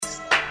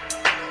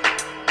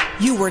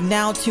You are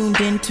now tuned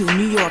in to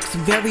New York's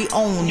very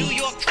own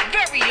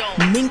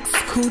Minx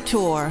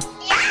Couture.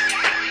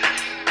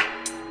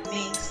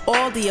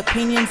 All the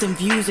opinions and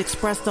views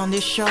expressed on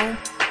this show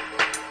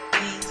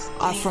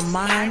are from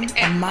mine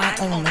and mine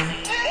only.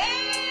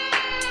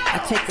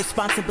 I take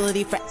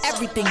responsibility for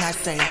everything I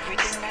say.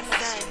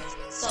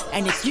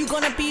 And if you're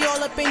gonna be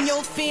all up in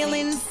your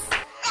feelings,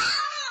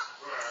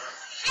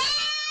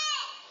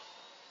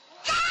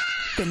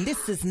 then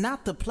this is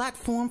not the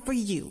platform for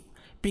you.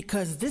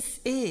 Because this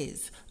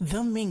is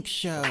The Mink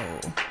Show.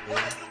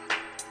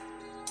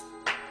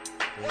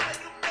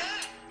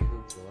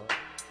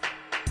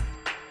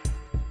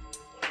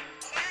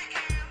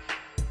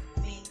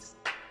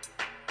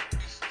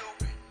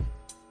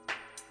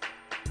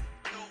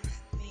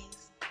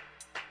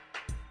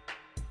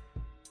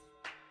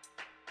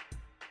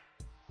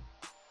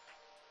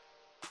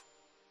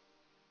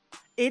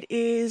 It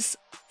is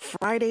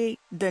Friday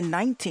the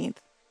 19th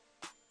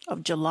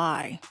of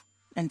July,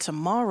 and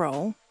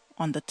tomorrow,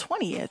 on the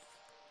 20th,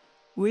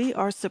 we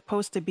are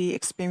supposed to be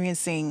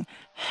experiencing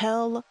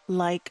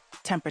hell-like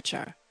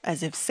temperature,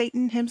 as if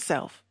Satan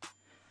himself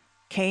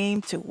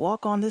came to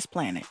walk on this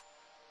planet,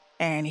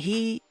 and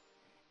he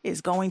is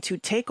going to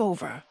take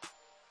over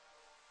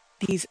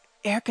these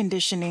air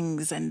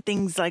conditionings and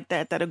things like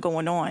that are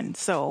going on.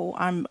 So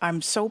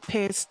I'm so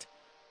pissed.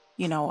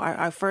 You know,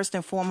 I first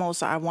and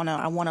foremost, I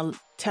wanna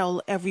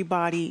tell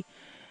everybody,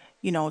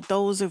 you know,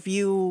 those of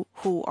you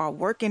who are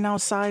working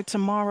outside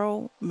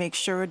tomorrow, make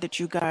sure that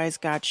you guys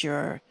got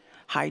your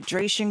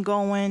hydration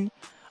going.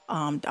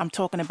 I'm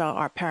talking about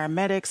our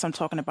paramedics. I'm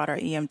talking about our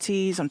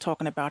EMTs. I'm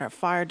talking about our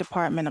fire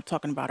department. I'm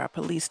talking about our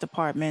police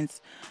departments.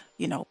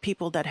 You know,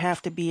 people that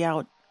have to be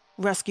out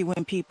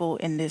rescuing people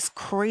in this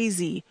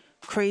crazy,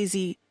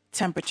 crazy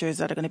temperatures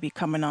that are going to be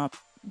coming up.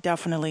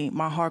 Definitely,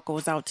 my heart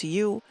goes out to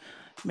you.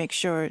 Make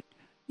sure,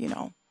 you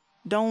know,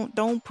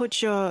 don't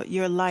put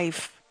your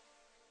life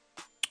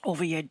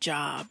over your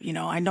job. You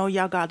know, I know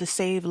y'all got to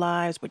save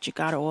lives, but you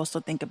got to also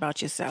think about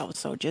yourself.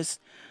 So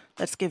just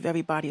let's give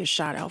everybody a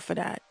shout out for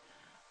that.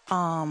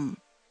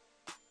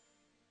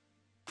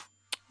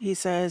 He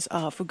says,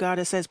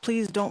 Fugata says,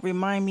 please don't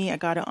remind me I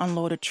got to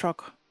unload a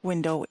truck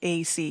window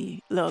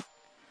AC. Look,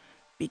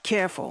 be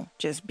careful.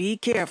 Just be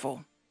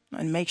careful.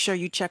 And make sure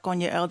you check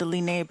on your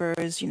elderly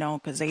neighbors, you know,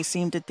 because they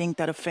seem to think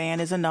that a fan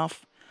is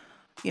enough.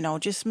 You know,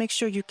 just make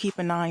sure you keep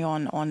an eye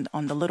on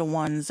the little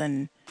ones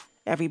and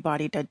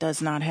everybody that does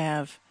not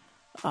have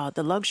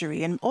the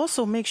luxury. And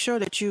also make sure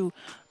that you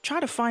try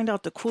to find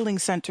out the cooling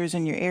centers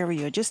in your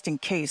area, just in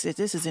case.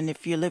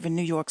 If you live in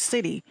New York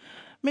City,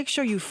 make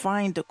sure you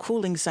find the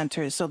cooling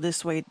centers. So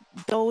this way,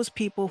 those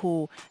people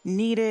who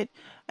need it,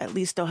 at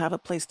least they'll have a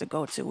place to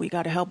go to. We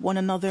got to help one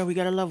another. We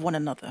got to love one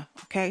another.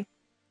 Okay.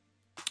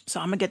 So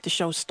I'm going to get the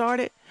show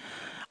started.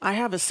 I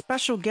have a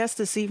special guest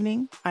this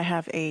evening. I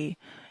have a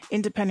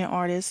independent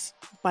artist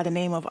by the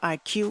name of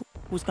IQ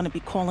who's going to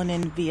be calling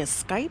in via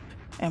Skype,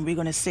 and we're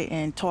going to sit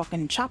and talk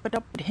and chop it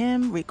up with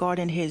him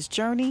regarding his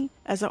journey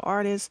as an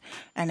artist,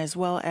 and as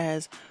well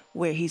as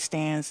where he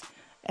stands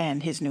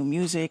and his new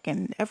music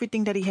and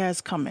everything that he has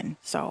coming.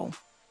 So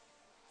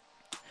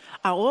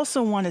I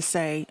also want to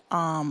say,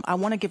 I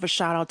want to give a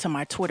shout out to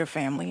my Twitter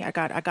family. I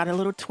got a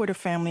little Twitter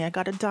family. I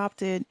got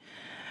adopted,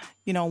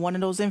 you know, one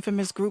of those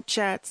infamous group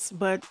chats,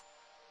 but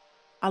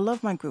I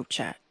love my group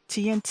chat.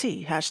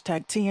 TNT,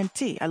 hashtag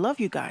TNT. I love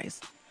you guys.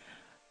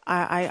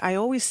 I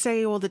always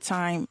say all the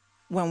time,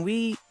 when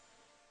we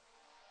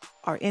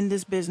are in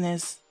this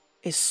business,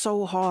 it's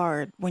so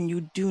hard when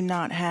you do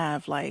not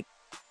have like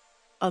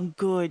a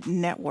good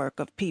network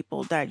of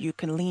people that you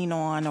can lean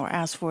on or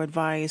ask for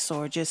advice,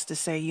 or just to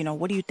say, you know,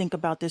 what do you think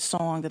about this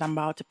song that I'm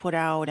about to put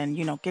out? And,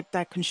 you know, get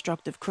that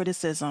constructive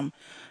criticism.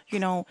 You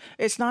know,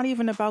 it's not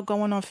even about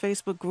going on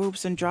Facebook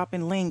groups and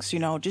dropping links, you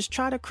know, just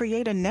try to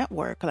create a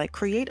network, like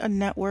create a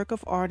network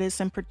of artists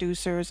and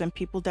producers and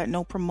people that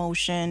know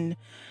promotion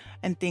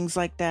and things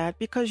like that,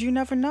 because you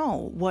never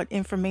know what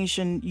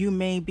information you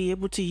may be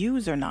able to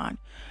use or not.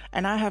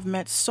 And I have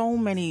met so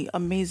many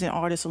amazing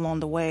artists along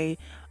the way,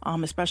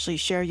 especially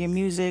Share Your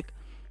Music.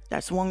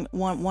 That's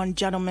one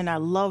gentleman I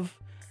love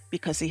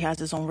because he has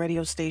his own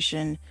radio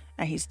station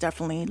and he's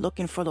definitely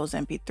looking for those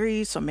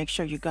MP3s. So make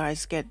sure you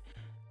guys get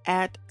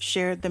at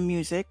Share the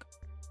Music.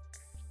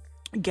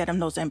 Get him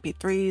those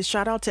MP3s.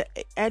 Shout out to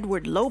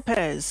Edward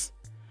Lopez.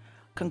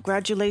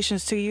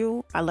 Congratulations to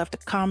you. I left a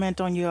comment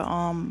on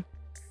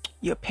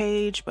your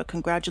page, but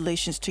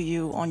congratulations to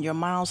you on your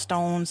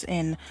milestones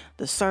in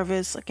the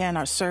service. Again,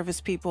 our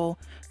service people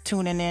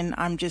tuning in.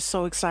 I'm just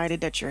so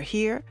excited that you're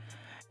here.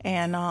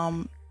 And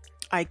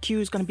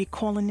IQ is going to be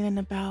calling in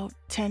about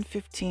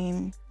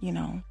 10:15, you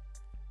know.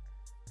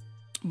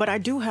 But I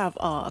do have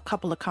a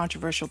couple of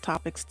controversial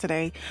topics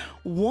today.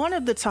 One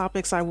of the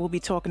topics I will be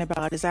talking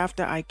about is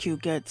after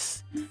IQ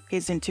gets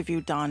his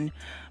interview done,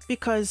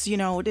 because, you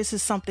know, this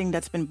is something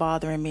that's been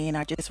bothering me and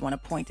I just want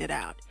to point it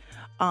out.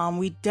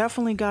 We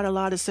definitely got a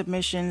lot of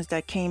submissions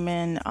that came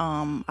in.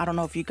 I don't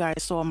know if you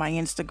guys saw my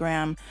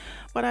Instagram,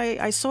 but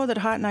I saw that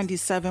Hot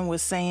 97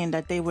 was saying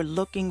that they were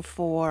looking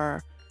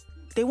for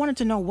they wanted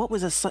to know what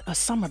was a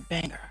summer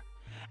banger.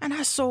 And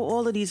I saw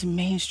all of these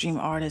mainstream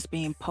artists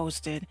being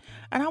posted,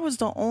 and I was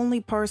the only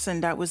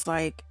person that was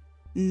like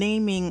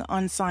naming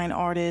unsigned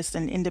artists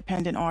and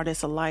independent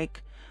artists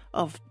alike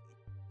of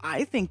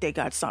I think they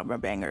got summer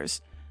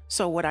bangers.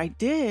 So what I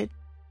did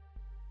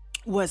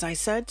was I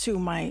said to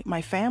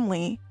my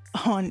family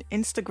on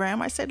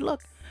Instagram, I said,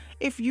 look,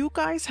 if you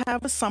guys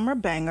have a summer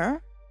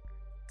banger,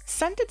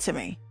 send it to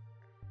me.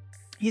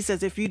 He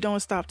says, if you don't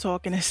stop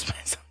talking,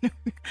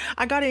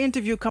 I got an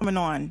interview coming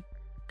on.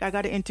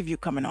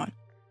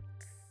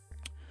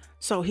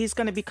 So he's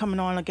going to be coming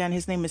on again.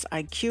 His name is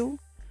IQ.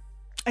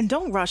 And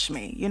don't rush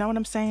me. You know what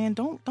I'm saying?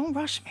 Don't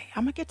rush me.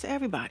 I'm going to get to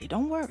everybody.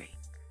 Don't worry.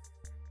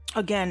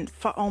 Again,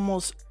 for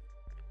almost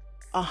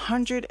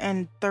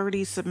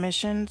 130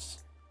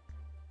 submissions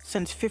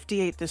since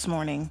 58 this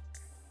morning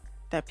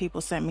that people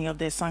sent me of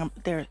their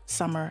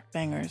summer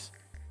bangers.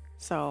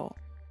 So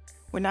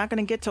we're not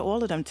going to get to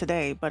all of them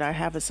today, but I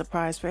have a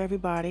surprise for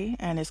everybody,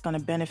 and it's going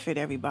to benefit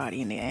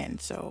everybody in the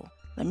end. So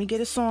let me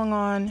get a song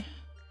on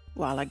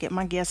while I get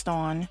my guest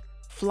on.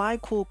 Fly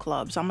Cool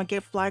Club. So I'm going to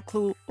get Fly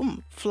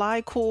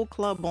Cool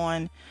Club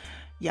on.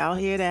 Y'all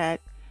hear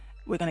that?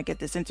 We're going to get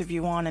this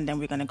interview on, and then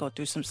we're going to go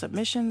through some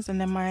submissions and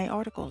then my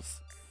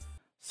articles.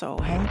 So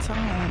hang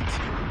tight.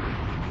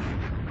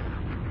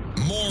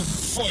 More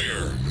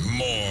fire,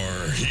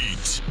 more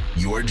heat.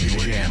 You're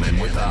jamming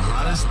with the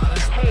hottest.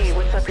 Hey,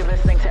 what's up? You're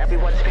listening to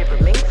everyone's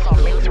favorite mix on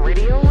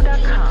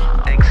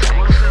mixradio.com.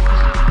 Exclusive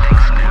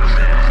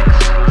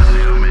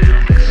new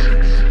mix.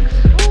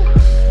 Ooh,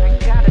 I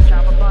gotta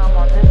drop a bomb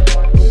on this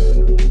one.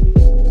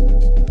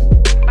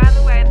 By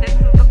the way, this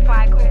is the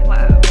Fly Cool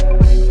Club.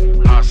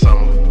 Hot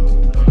summer.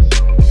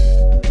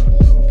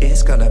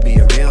 It's gonna be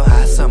a real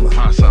hot summer.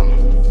 Hot summer.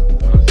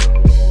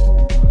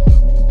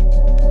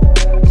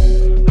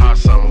 Hot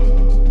summer.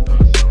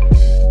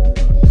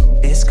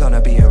 It's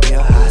gonna be a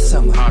real hot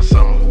summer. Hot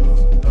summer.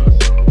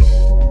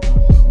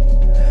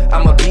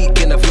 I'm a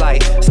beacon of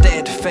light,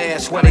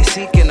 steadfast while they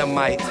seeking a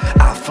might.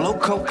 I flow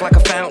coke like a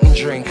fountain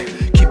drink,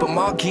 keep them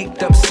all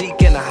geeked up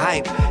seeking a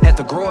hype. Had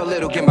to grow a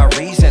little, get my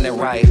reasoning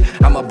right.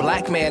 I'm a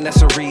black man,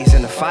 that's a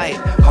reason to fight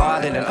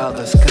harder than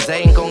others, cause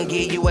they ain't gonna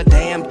give you a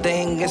damn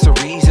thing, it's a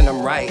reason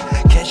I'm right.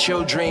 Catch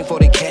your dream before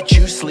they catch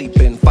you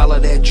sleeping, follow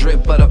that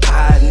drip of the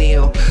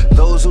pioneer.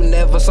 Those who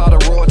never saw the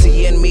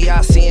royalty in me,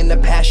 I seen the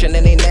passion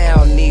and they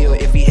now kneel.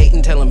 If he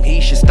hatin', tell him he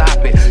should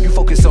stop it. You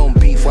focus on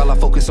beef while I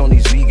focus on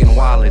these vegan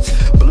wallets.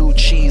 Blue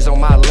cheese on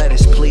my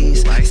lettuce,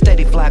 please.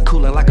 Steady fly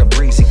cooling like a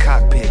breezy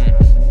cockpit.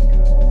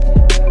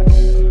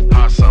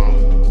 Hot summer.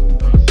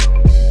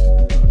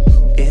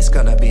 It's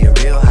gonna be a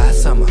real hot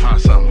summer.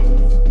 Hot summer.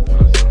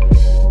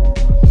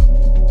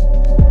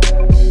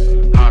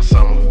 Hot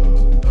summer.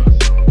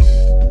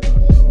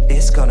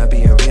 It's gonna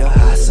be a real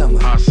hot summer.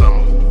 Hot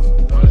summer.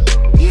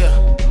 Yeah.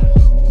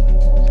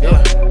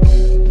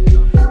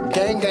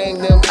 Gang,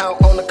 them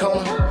out on the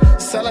corner,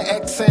 selling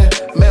accent,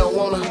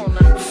 marijuana,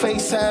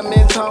 FaceTime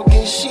and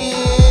talking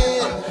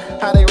shit.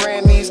 How they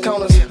ran these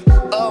corners.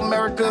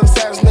 America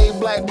assassinate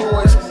black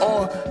boys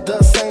on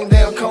the same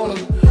damn corner.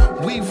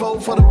 We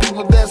vote for the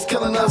people that's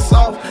killing us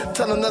off,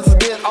 telling us to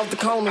get off the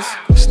corners.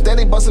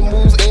 Steady busting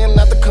moves in,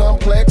 not the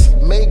complex.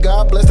 May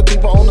God bless the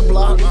people on the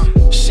block.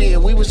 Shit,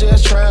 we was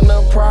just trying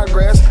to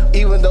progress,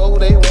 even though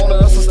they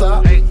wanted us to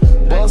stop.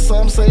 But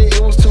some say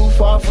it was too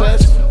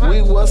far-fetched.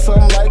 We was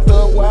something like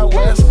the Wild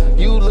West.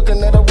 You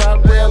looking at a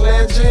rock real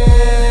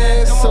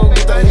legend, so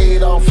get the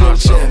head off your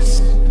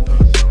chest.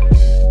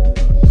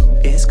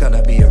 It's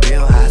gonna be a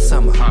real hot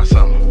summer. Hot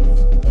summer.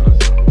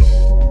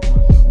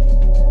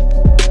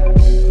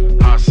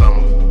 Hot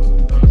summer.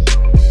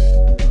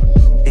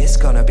 It's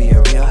gonna be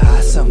a real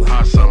hot summer.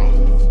 Hot summer.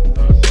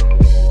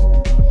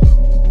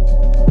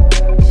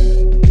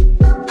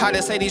 How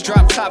they say these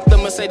drop top, the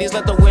Mercedes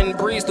let the wind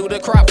breeze through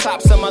the crop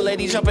tops. And my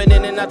lady jumping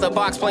in and out the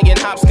box, playing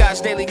hopscotch.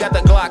 Daily got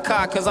the Glock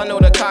cock, cause I know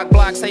the cock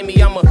blocks. Say me,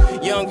 I'm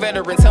a young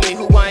veteran. Tell me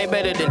who I ain't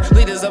better than.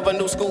 Leaders of a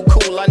new school,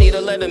 cool. I need a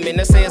letterman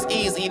that says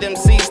easy. Them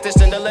C's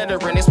stitched in the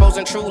lettering.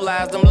 Exposing true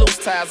lies, them loose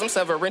ties, I'm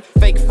severing.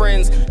 Fake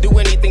friends, do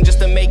anything just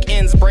to make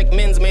ends. Break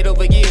men's made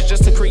over years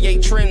just to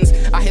create trends.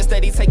 I hear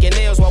steady taking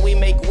nails while we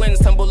make wins.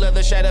 Tumble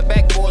leather, shatter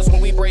backboards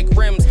when we break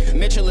rims.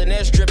 Mitchell and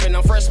S dripping.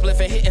 I'm fresh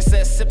spliffing, hitting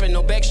sets, sipping.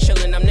 No backs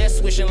chilling. I'm net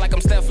swishing like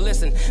I'm Steph.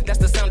 Listen, that's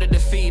the sound of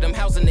defeat. I'm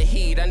housing the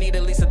heat. I need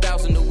at least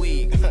 1,000 a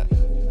week.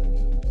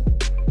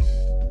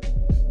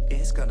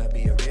 It's gonna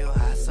be a real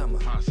hot summer.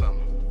 Hot summer.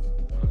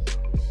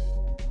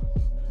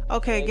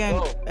 Okay,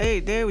 again. Hey,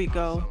 there we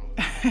go.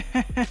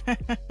 Yes.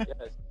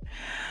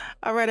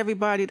 All right,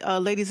 everybody.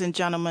 Ladies and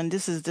gentlemen,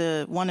 this is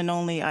the one and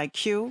only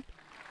IQ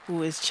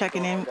who is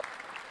checking in.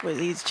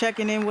 He's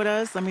checking in with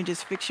us. Let me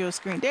just fix your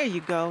screen. There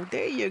you go.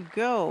 There you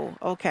go.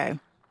 Okay.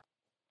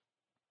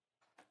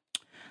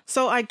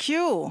 So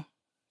IQ,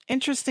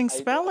 interesting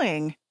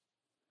spelling.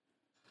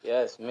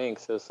 Yes,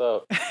 Minx, what's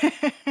up?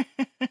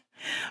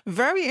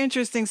 Very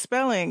interesting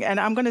spelling. And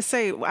I'm going to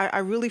say, I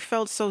really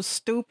felt so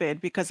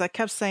stupid because I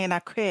kept saying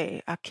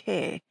okay.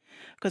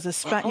 Because,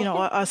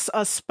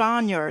 us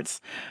Spaniards,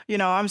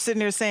 I'm sitting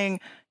there saying,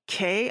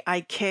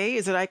 IK?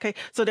 Is it IK?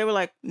 So they were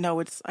like, no,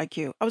 it's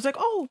IQ. I was like,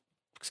 oh,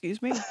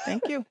 excuse me.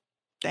 Thank you.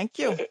 Thank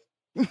you.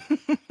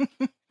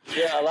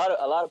 Yeah, a lot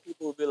of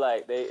people will be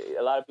like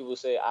a lot of people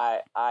say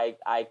I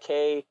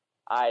K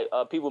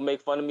people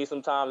make fun of me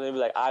sometimes and they be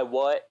like I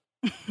what.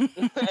 Is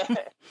And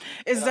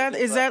I'm that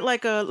just is that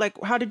like a like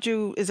how did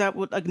you is that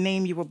what a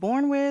name you were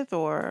born with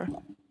or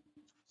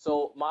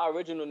So my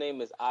original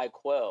name is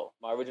Iquell.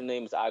 My original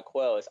name is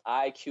Iquell. It's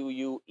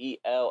Iquell.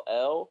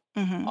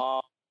 mm-hmm.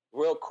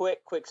 Real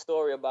quick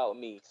story about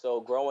me.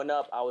 So growing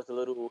up, I was a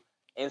little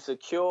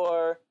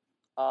insecure.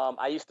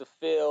 I used to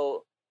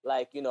feel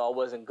like I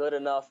wasn't good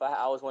enough.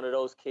 I was one of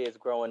those kids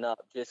growing up,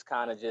 just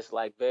kind of just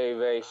like very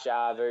very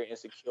shy, very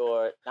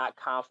insecure, not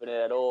confident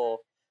at all.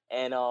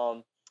 And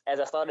as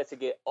I started to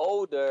get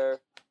older,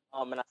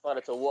 and I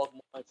started to walk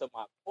more into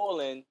my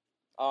calling,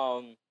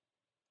 um,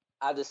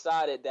 I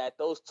decided that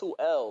those two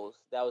L's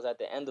that was at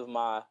the end of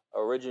my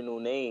original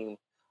name,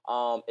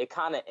 it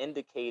kind of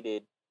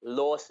indicated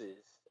losses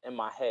in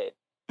my head.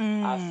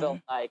 I felt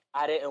mm. like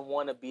I didn't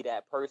want to be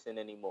that person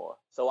anymore.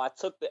 So I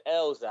took the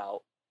L's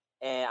out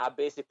and I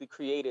basically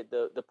created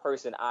the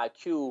person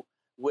IQ,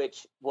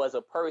 which was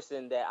a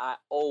person that I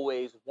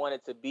always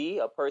wanted to be,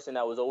 a person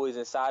that was always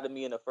inside of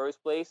me in the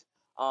first place.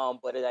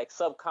 But it, like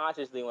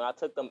subconsciously, when I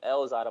took them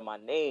L's out of my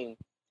name,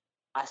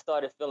 I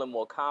started feeling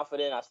more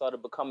confident. I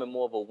started becoming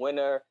more of a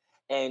winner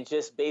and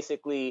just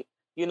basically,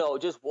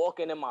 just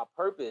walking in my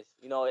purpose.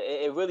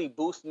 It really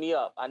boosts me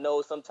up. I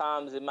know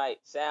sometimes it might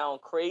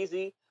sound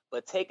crazy,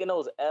 but taking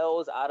those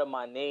L's out of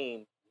my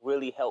name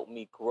really helped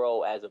me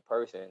grow as a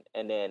person.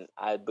 And then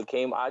I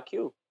became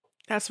IQ.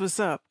 That's what's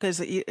up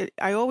because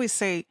I always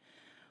say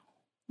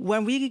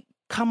when we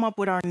come up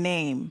with our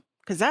name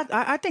because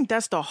I think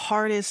that's the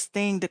hardest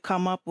thing to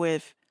come up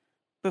with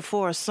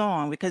before a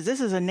song because this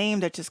is a name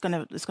that's just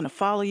gonna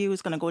follow you.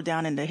 It's gonna go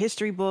down in the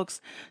history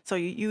books. So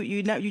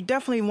you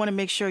definitely want to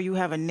make sure you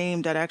have a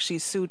name that actually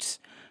suits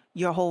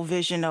your whole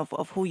vision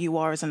of who you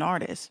are as an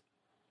artist.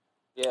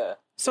 Yeah.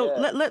 So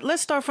Yeah.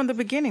 let's start from the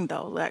beginning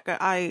though. Like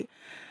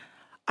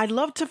I'd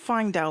love to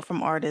find out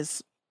from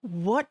artists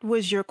what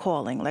was your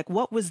calling? Like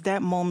what was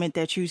that moment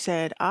that you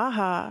said,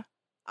 aha,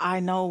 I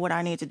know what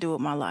I need to do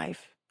with my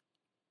life.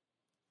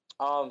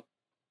 Um,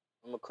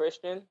 I'm a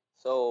Christian,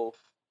 so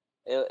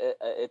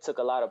it took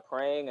a lot of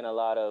praying and a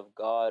lot of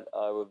God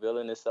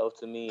revealing Himself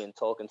to me and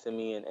talking to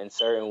me in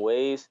certain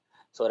ways.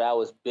 So that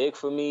was big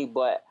for me.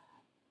 But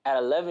at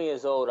 11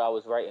 years old, I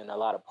was writing a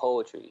lot of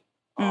poetry.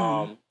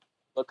 Mm,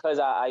 Because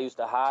I used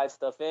to hide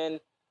stuff in.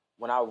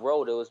 When I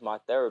wrote, it was my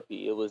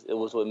therapy. It was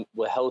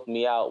what helped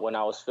me out when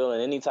I was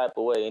feeling any type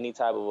of way, any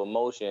type of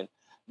emotion.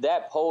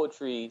 That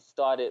poetry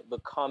started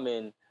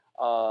becoming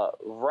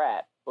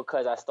rap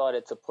because I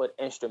started to put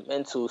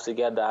instrumentals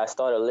together. I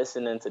started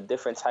listening to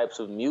different types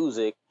of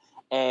music,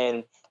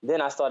 and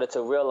then I started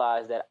to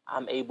realize that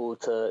I'm able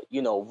to,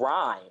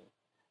 rhyme.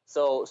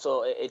 So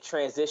it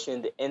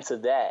transitioned into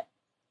that.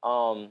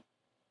 Um,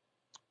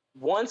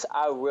 Once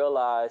I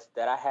realized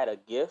that I had a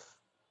gift,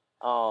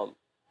 um,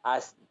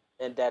 I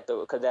and that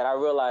because that I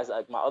realized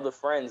like my other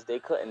friends they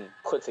couldn't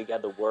put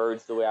together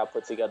words the way I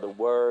put together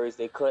words.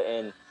 They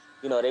couldn't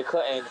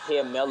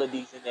hear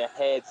melodies in their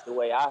heads the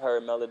way I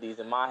heard melodies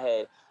in my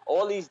head.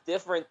 All these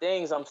different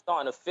things I'm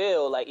starting to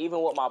feel like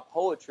even with my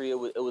poetry,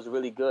 it was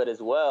really good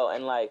as well.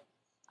 And like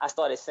I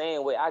started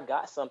saying, wait, I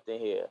got something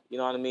here. You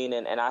know what I mean?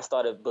 And I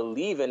started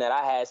believing that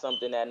I had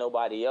something that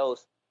nobody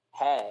else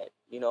had.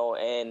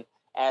 And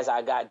as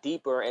I got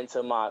deeper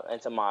into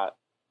my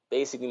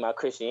basically my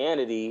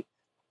Christianity,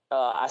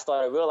 I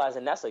started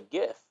realizing that's a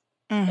gift.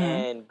 mm-hmm.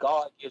 And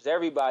God gives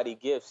everybody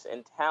gifts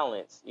and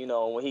talents.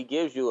 When He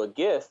gives you a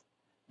gift,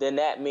 then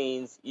that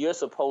means you're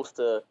supposed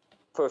to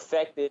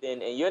perfect it,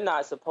 and you're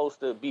not supposed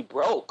to be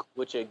broke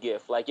with your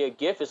gift. Like your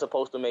gift is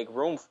supposed to make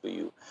room for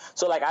you.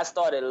 So like I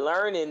started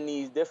learning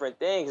these different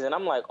things, and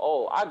I'm like,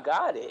 oh, I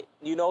got it.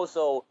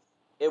 So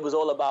it was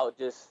all about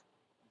just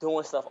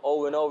doing stuff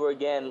over and over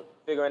again,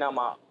 figuring out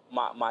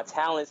my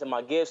talents and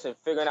my gifts and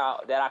figuring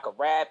out that I could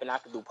rap and I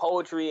could do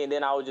poetry. And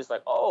then I was just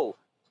like, oh,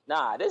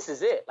 nah, this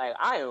is it. Like,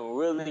 I am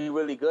really,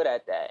 really good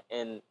at that.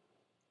 And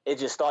it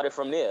just started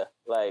from there.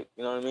 Like,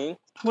 you know what I mean?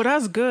 Well,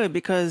 that's good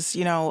because,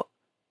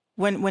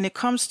 when it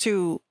comes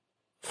to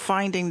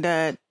finding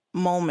that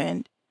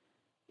moment,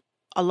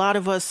 a lot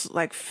of us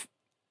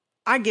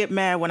I get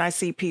mad when I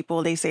see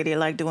people, they say they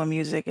like doing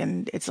music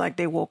and it's like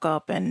they woke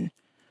up and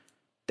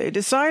they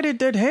decided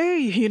that,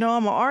 hey, I'm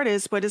an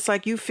artist, but it's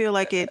like you feel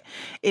like it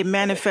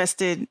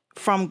manifested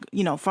from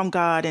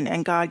God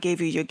and God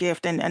gave you your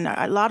gift. And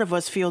a lot of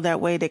us feel that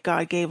way, that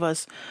God gave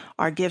us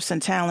our gifts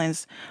and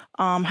talents.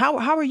 How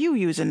are you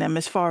using them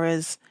as far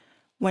as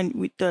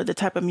the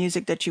type of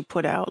music that you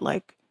put out?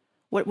 Like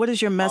what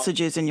is your Um,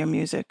 messages in your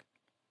music?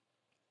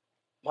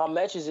 my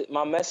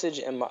message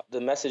and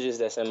the messages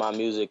that's in my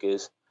music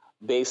is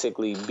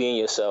basically being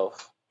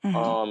yourself. Mm-hmm.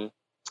 Um,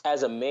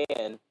 as a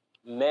man,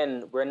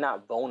 men, we're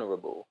not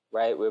vulnerable,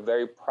 right? We're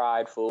very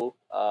prideful.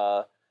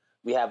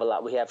 We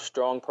have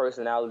strong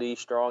personalities,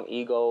 strong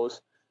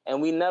egos,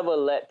 and we never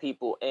let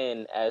people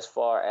in as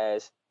far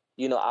as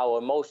our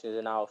emotions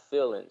and our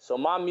feelings. So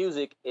my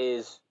music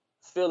is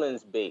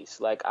feelings based.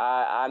 Like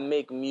I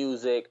make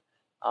music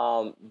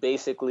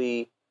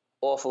basically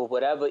off of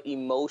whatever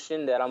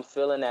emotion that I'm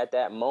feeling at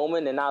that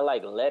moment, and I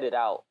like let it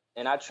out.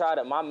 And I try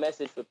to, my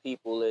message for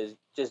people is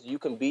just, you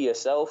can be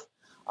yourself.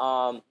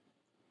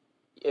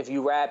 If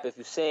you rap, if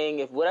you sing,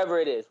 if whatever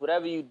it is,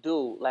 whatever you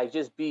do, like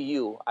just be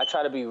you. I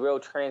try to be real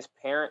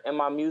transparent in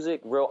my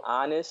music, real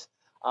honest.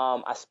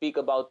 I speak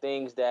about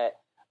things that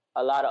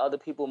a lot of other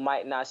people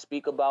might not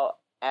speak about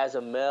as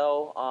a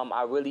male.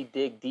 I really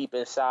dig deep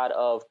inside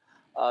of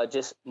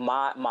just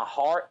my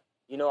heart.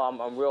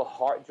 I'm real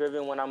heart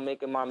driven when I'm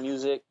making my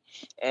music,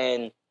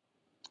 and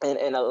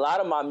a lot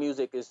of my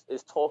music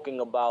is talking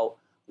about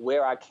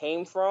where I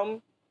came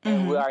from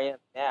and where I am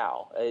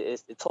now.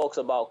 It talks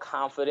about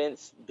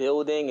confidence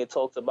building. It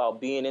talks about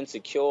being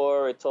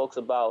insecure. It talks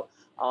about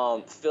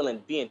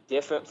being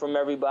different from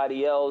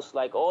everybody else.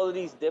 Like all of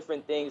these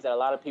different things that a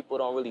lot of people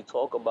don't really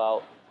talk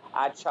about.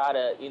 I try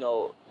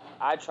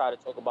to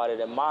talk about it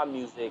in my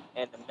music,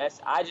 and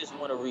I just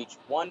want to reach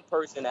one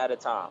person at a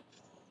time.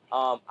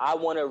 I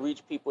want to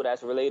reach people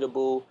that's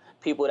relatable,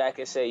 people that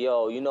can say,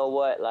 yo, you know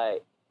what?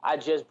 Like, I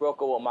just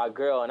broke up with my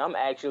girl and I'm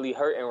actually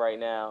hurting right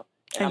now.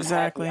 And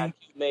Exactly. I'm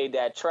happy I made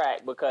that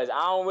track, because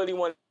I don't really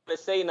want to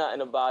say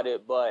nothing about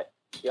it, but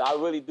I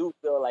really do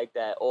feel like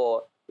that.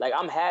 Or like,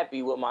 I'm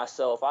happy with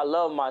myself. I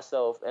love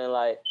myself. And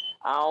like,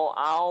 I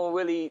don't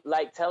really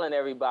like telling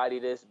everybody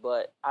this,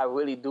 but I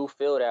really do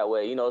feel that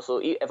way. So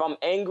if I'm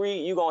angry,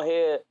 you're going to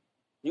hear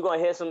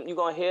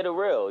the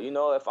real.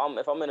 If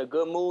I'm in a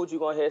good mood, you're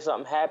going to hear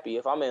something happy.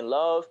 If I'm in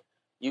love,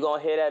 you're going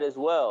to hear that as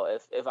well.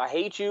 If I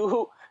hate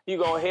you,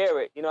 you're going to hear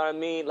it. You know what I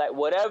mean? Like,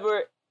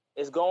 whatever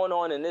is going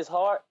on in this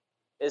heart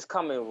is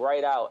coming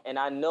right out. And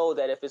I know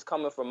that if it's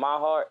coming from my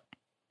heart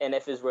and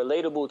if it's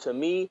relatable to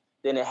me,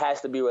 then it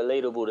has to be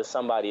relatable to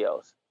somebody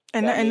else.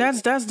 And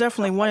that's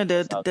definitely one of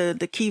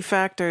the key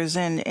factors,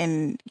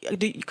 and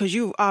because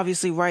you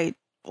obviously write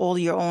all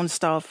your own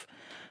stuff.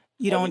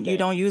 You don't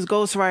use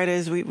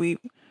ghostwriters. We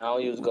I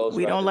don't use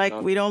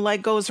ghostwriters. We don't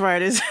like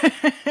ghostwriters.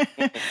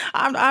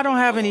 I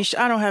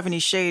don't have any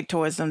shade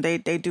towards them. They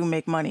do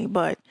make money,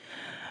 but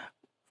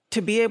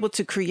to be able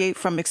to create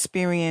from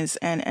experience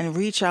and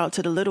reach out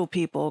to the little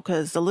people,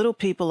 because the little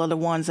people are the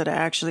ones that are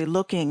actually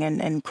looking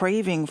and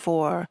craving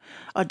for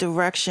a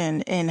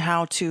direction in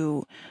how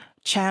to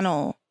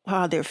channel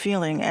how they're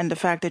feeling. And the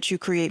fact that you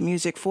create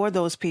music for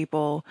those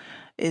people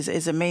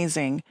is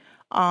amazing.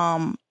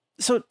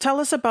 So tell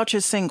us about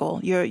your single.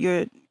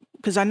 Your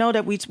because I know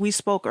that we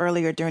spoke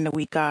earlier during the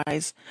week,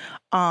 guys.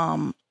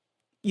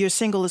 Your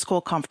single is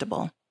called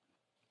Comfortable.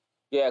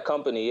 Yeah,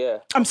 Company, yeah.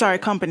 I'm sorry,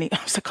 Company.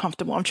 I'm so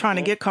comfortable. I'm trying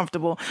to get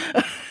comfortable.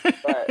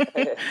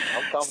 Right.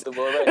 I'm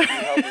comfortable already. You're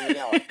helping me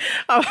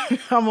out.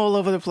 I'm all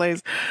over the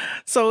place.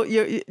 So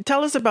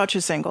tell us about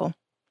your single.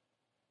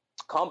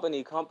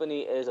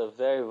 Company is a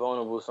very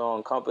vulnerable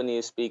song. Company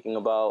is speaking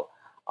about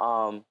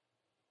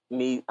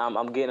me.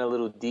 I'm getting a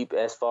little deep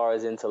as far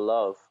as into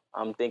love.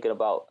 I'm thinking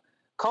about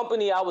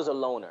Company. I was a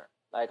loner.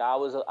 Like I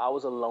was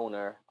a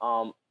loner.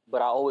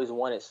 But I always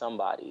wanted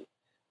somebody.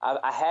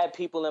 I had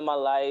people in my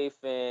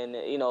life, and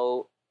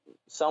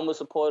some were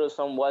supportive,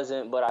 some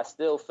wasn't, but I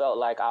still felt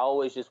like I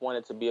always just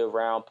wanted to be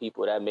around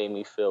people that made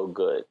me feel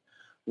good.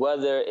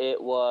 Whether it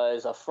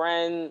was a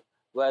friend,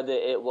 whether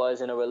it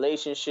was in a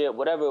relationship,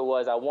 whatever it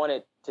was, I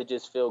wanted to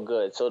just feel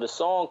good. So the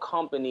song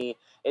Company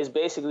is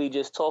basically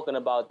just talking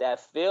about that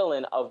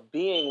feeling of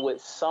being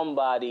with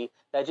somebody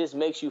that just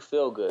makes you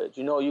feel good.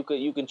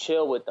 You can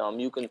chill with them.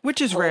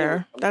 Which is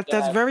rare.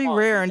 That's very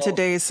rare in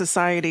today's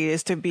society,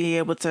 is to be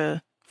able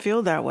to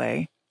feel that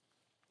way.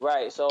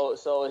 Right. So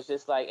it's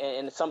just like,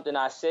 and something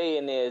I say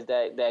in there is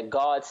that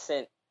God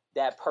sent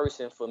that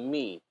person for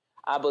me.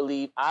 I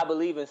believe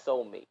in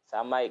soulmates.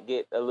 I might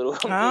get a little.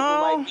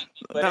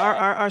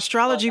 Our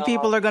astrology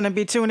people are going to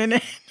be tuning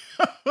in.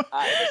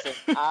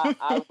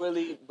 I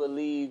really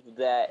believe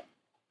that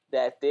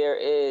there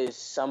is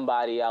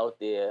somebody out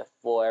there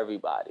for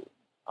everybody.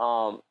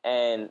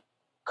 And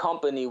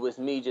Company was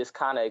me just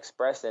kind of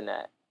expressing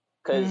that.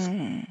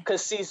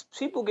 Because see,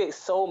 people get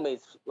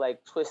soulmates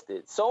like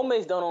twisted.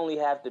 Soulmates don't only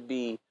have to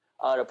be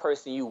the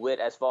person you with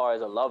as far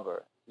as a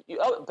lover.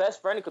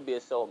 Best friend could be a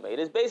soulmate.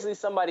 It's basically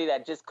somebody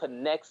that just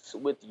connects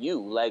with you.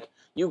 Like,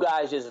 you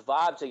guys just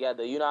vibe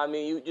together. You know what I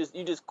mean?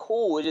 You just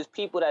cool. It's just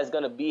people that's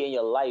gonna be in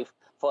your life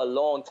for a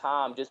long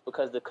time, just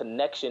because the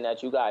connection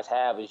that you guys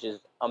have is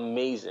just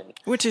amazing.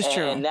 Which is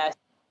true. And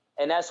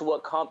that's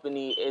what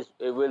Company is.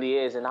 It really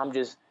is. And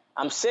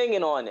I'm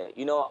singing on it.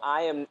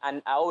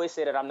 I always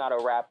say that I'm not a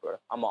rapper.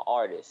 I'm an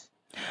artist.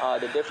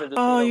 The difference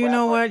between you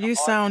know what? You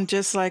sound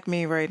just like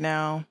me right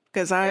now.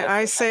 Because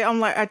I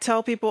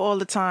tell people all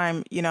the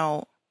time,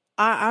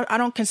 I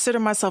don't consider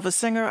myself a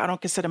singer. I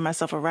don't consider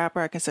myself a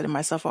rapper. I consider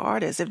myself an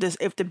artist.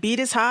 If the beat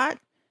is hot,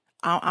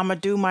 I'm gonna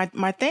do my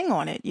thing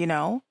on it.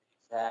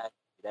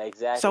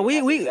 Exactly. So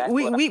we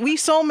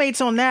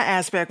soulmates on that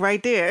aspect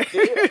right there.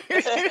 You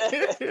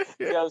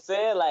know what I'm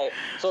saying? Like,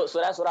 so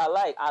that's what I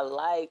like. I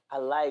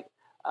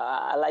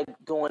like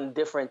doing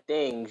different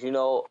things.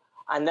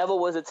 I never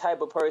was the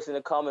type of person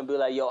to come and be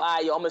like, yo,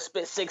 I'm gonna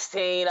spit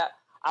 16.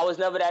 I was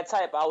never that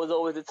type. I was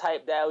always the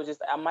type that was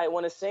just, I might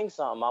want to sing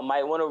something. I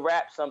might want to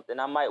rap something.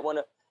 I might want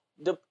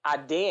to, I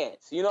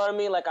dance. You know what I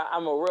mean? Like,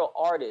 I'm a real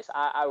artist.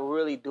 I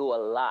really do a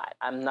lot.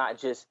 I'm not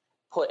just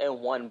put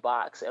in one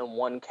box in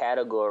one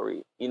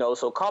category. You know,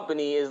 so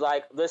company is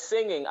like the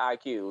singing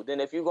IQ. Then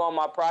if you go on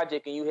my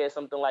project and you hear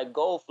something like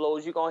Gold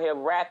Flows, you're going to hear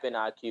rapping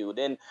IQ.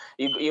 Then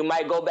you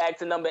might go back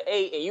to number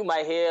 8 and you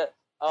might hear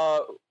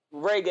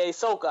reggae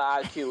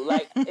soca IQ.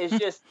 Like, it's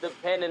just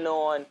depending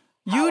on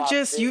you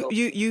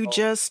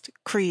just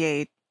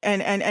create,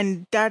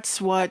 and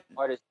that's what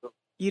artists do.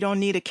 You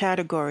don't need a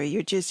category.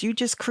 You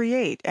just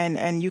create,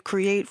 and you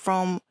create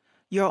from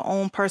your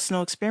own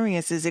personal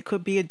experiences. It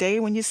could be a day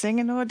when you're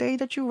singing or a day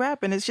that you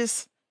rapping. It's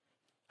just,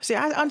 see,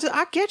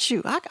 I get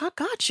you. I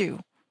got you.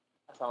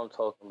 That's what I'm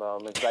talking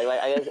about. Man.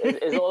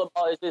 It's all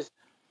about.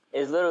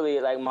 It's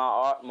literally like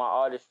my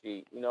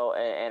artistry, you know.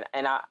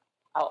 And I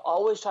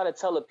always try to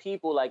tell the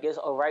people, like, it's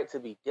all right to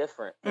be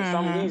different. For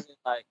some reason,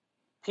 like,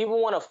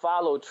 people want to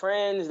follow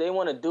trends. They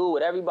want to do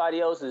what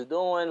everybody else is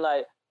doing.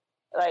 Like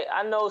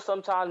I know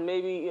sometimes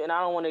maybe, and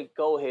I don't want to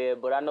go here,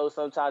 but I know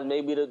sometimes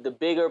maybe the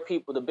bigger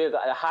people,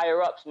 the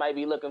higher ups might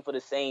be looking for the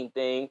same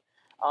thing.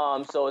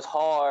 So it's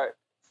hard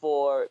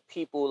for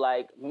people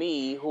like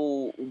me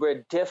who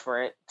we're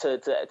different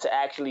to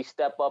actually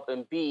step up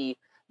and be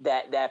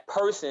that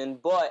person.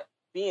 But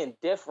being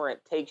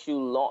different takes you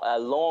a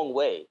long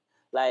way.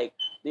 Like,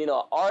 you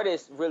know,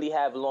 artists really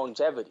have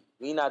longevity.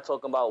 We're not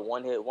talking about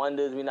one-hit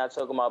wonders. We're not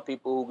talking about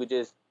people who could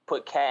just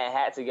put cat and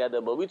hat together,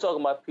 but we're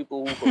talking about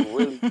people who can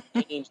really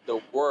change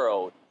the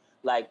world.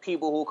 Like,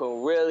 people who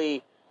can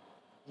really,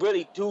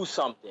 really do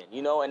something,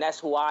 you know, and that's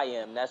who I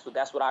am. That's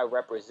what I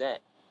represent.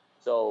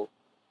 So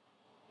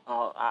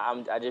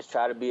I just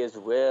try to be as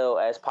real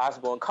as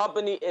possible. And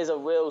Company is a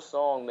real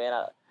song,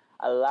 man.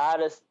 A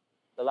lot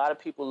of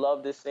people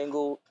love this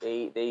single.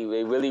 They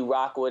really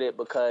rock with it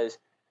because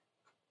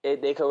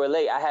they can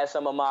relate. I have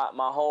some of my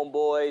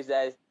homeboys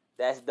that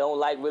don't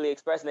like really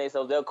expressing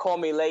themselves. They'll call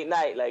me late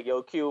night, like,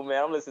 yo, Q,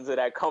 man, I'm listening to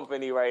that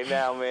Company right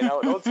now, man.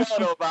 Don't tell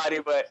nobody,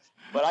 but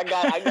I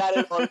got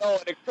it on low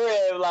in the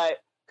crib, like,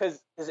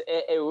 because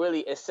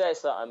it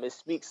says something. It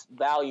speaks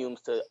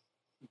volumes to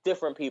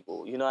different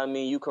people. You know what I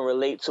mean? You can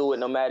relate to it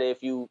no matter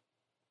if you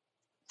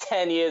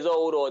 10 years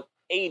old or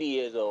 80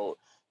 years old.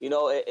 You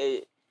know,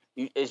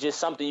 it's just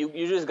something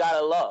you just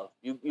gotta love.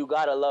 You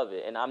gotta love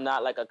it. And I'm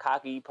not like a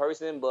cocky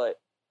person, but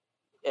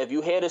if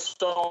you hear the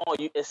song,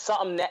 it's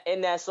something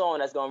in that song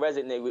that's gonna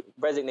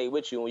resonate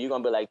with you, and you're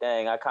gonna be like,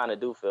 "Dang, I kind of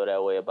do feel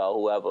that way about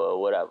whoever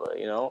or whatever,"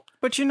 you know.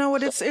 But you know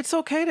what? It's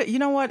okay to. You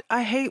know what?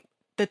 I hate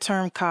the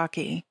term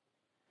cocky.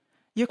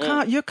 You're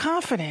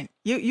confident.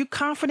 You're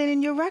confident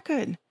in your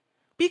record.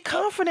 Be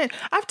confident.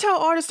 I've tell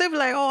artists, they be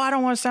like, "Oh, I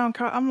don't want to sound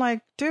cocky." I'm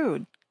like,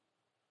 dude,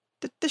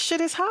 the shit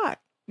is hot.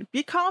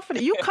 Be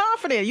confident. You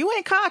confident. You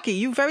ain't cocky.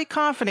 You very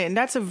confident, and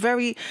that's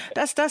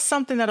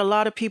something that a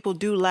lot of people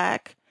do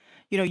lack.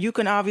 You know, you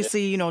can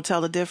obviously, you know,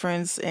 tell the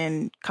difference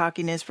in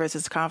cockiness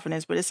versus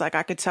confidence, but it's like,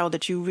 I could tell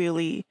that you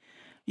really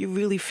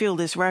feel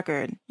this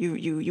record.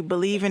 You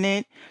believe in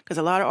it, because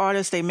a lot of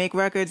artists, they make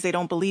records, they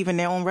don't believe in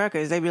their own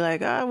records. They be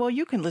like, well,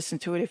 you can listen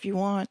to it if you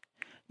want.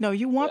 No,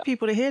 you want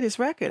people to hear this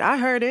record. I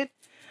heard it.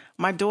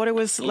 My daughter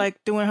was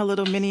like doing her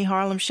little mini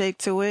Harlem Shake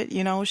to it.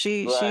 You know,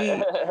 she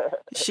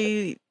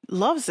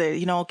loves it.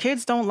 You know,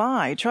 kids don't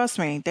lie. Trust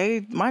me.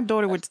 My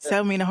daughter would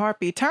tell me in a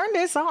heartbeat, turn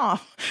this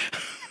off.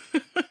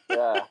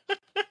 Yeah,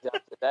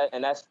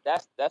 that's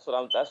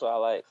what I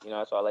like. You know,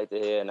 that's what I like to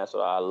hear, and that's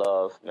what I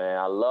love, man.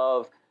 I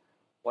love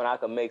when I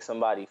can make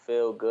somebody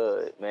feel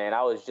good, man.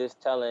 I was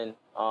just telling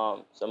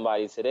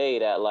somebody today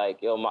that,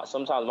 like, yo,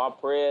 sometimes my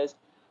prayers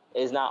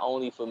is not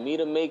only for me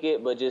to make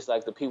it, but just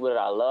like the people that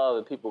I love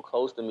and people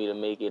close to me to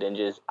make it, and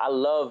I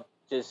love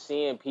just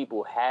seeing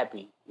people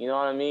happy. You know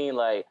what I mean?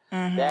 Like,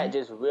 that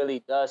just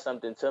really does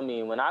something to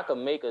me. When I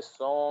can make a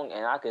song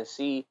and I can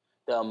see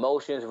the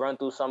emotions run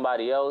through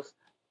somebody else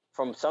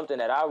from something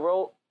that I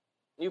wrote,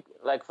 you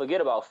like, forget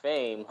about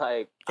fame.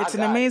 Like, it's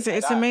an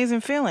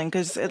amazing feeling,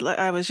 because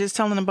I was just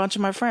telling a bunch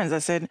of my friends, I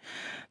said,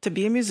 to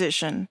be a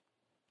musician,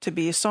 to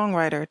be a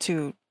songwriter,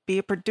 to be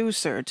a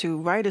producer, to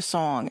write a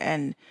song,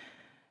 and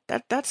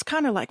that's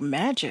kind of like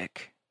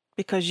magic,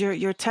 because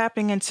you're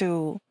tapping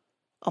into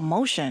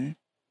emotion,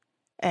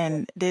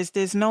 and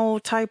there's no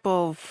type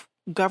of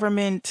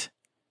government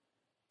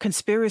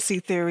conspiracy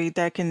theory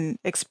that can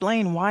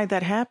explain why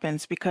that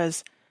happens,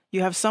 because you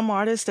have some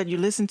artists that you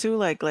listen to,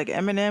 like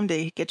Eminem,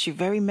 they get you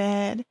very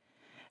mad,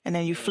 and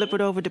then you flip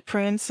it over to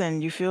Prince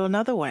and you feel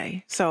another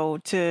way. So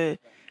to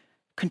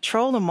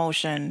control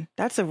emotion,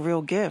 that's a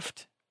real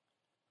gift.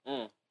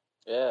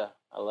 Yeah,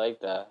 I like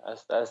that.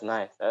 That's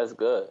nice. That's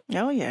good.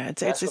 Oh yeah,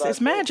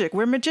 it's magic.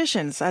 We're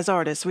magicians as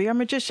artists. We are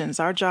magicians.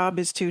 Our job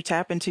is to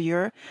tap into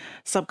your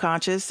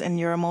subconscious and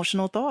your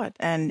emotional thought.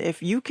 And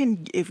if you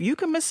can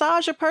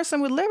massage a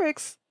person with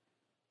lyrics,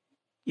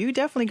 you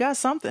definitely got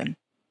something.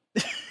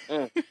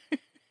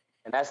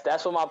 And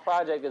that's what my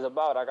project is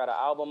about. I got an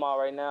album out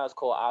right now. It's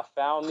called I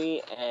Found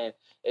Me, and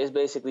it's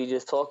basically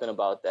just talking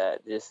about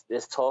that.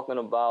 Just talking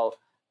about,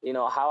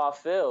 how I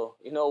feel.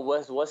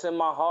 What's in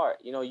my heart.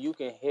 You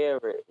can hear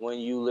it when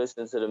you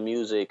listen to the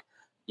music.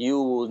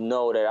 You will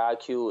know that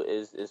IQ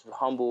is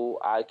humble.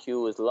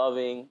 IQ is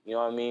loving. You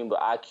know what I mean?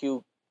 But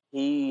IQ,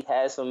 he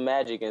has some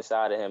magic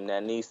inside of him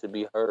that needs to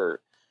be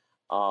heard.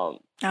 Shout out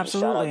to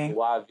Absolutely.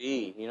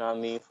 YV, you know what I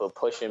mean, for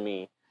pushing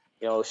me.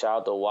 Shout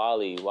out to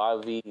Wally,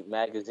 YV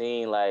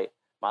Magazine, like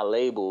my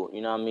label,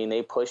 you know what I mean?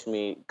 They pushed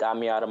me, got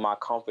me out of my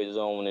comfort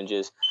zone and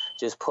just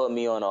put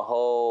me on a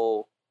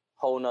whole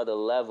nother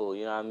level,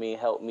 you know what I mean?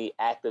 Helped me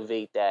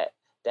activate that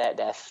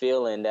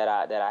feeling that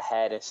I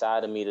had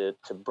inside of me to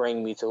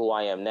bring me to who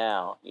I am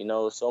now.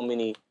 So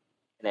many,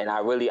 and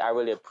I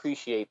really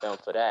appreciate them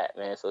for that,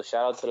 man. So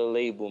shout out to the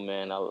label,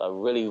 man. I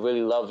really,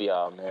 really love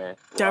y'all, man.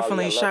 Wally, I love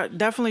you.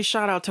 Definitely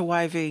shout out to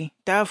YV.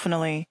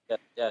 Definitely.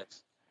 Yes.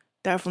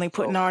 Definitely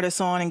putting So, artists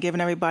on and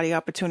giving everybody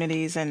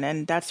opportunities.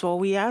 And that's what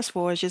we ask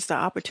for, is just the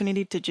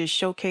opportunity to just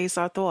showcase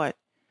our thought.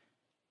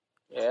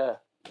 yeah.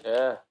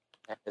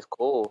 It's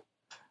cool.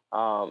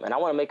 And I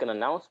want to make an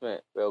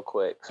announcement real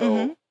quick.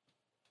 So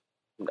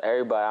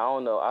everybody,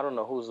 I don't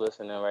know who's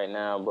listening right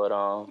now, but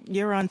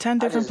You're on 10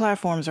 different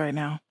platforms right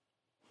now.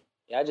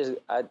 yeah,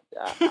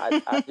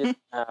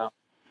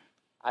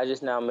 I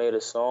just now made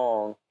a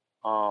song,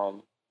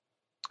 and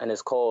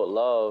it's called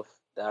Love,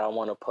 that I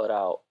want to put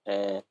out,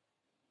 and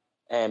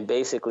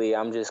basically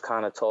I'm just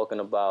kind of talking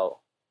about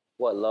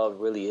what love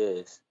really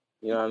is.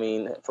 You know what I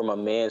mean? From a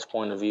man's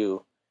point of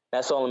view.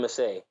 That's all I'm gonna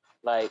say.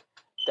 Like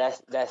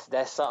that's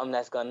something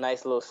that's got a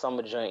nice little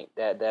summer joint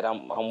that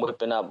I'm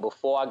whipping up.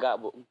 Before I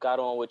got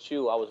on with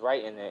you, I was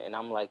writing it, and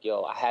I'm like,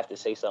 yo, I have to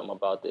say something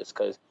about this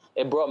because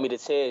it brought me to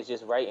tears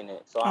just writing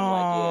it. So I'm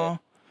like,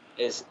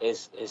 yeah,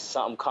 it's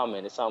something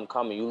coming. It's something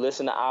coming. You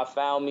listen to I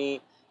Found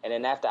Me, and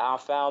then after I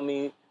Found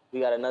Me, we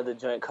got another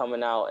joint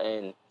coming out,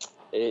 and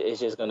it's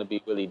just gonna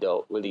be really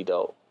dope, really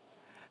dope.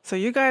 So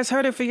you guys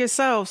heard it for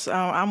yourselves.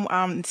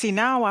 See,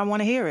 now I want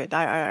to hear it.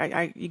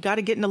 You got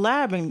to get in the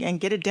lab and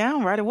get it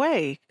down right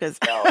away. Cause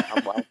Yo,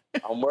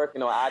 I'm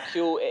working on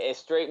IQ. It's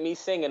straight me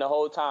singing the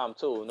whole time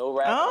too. No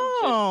rap. I'm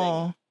just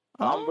singing.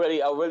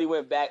 I really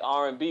went back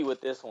R&B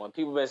with this one.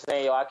 People been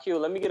saying, yo,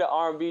 IQ, let me get an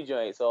R&B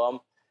joint.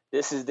 So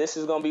this is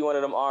gonna be one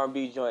of them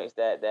R&B joints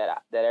that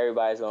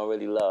everybody's gonna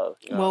really love.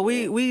 You know well, what I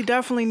mean? we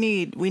definitely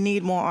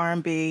need more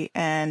R&B,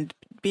 and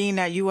being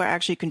that you are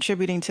actually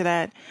contributing to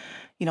that,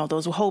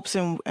 those hopes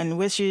and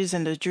wishes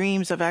and the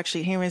dreams of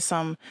actually hearing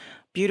some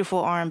beautiful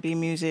R&B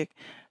music,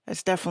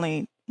 that's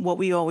definitely what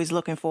we always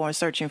looking for and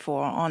searching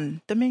for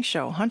on the Mink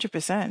Show,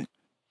 100%.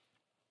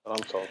 What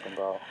I'm talking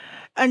about.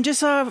 And just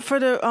for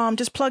the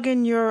just plug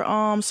in your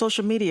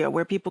social media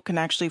where people can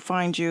actually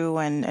find you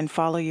and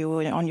follow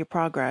you on your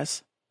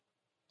progress.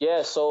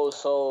 Yeah,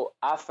 so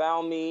I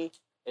Found Me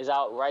is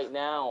out right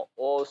now,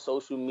 all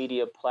social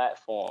media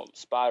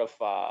platforms,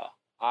 Spotify,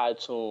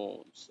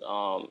 iTunes,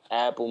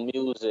 Apple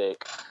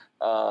Music,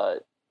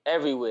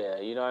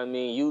 everywhere. You know what I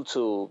mean?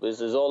 YouTube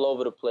is all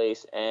over the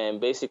place. And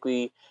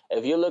basically,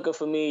 if you're looking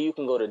for me, you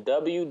can go to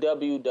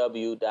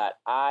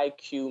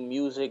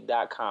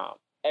www.iqmusic.com.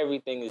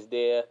 Everything is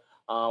there.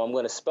 I'm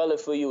going to spell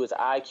it for you. It's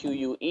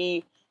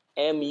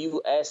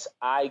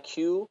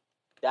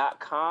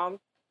IQUEMUSIQ.com.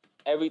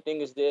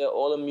 Everything is there.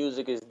 All the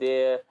music is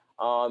there.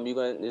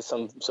 There's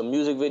some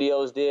music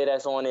videos there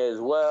that's on there as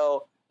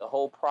well. The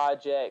whole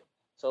project.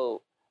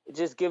 So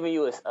just giving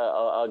you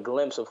a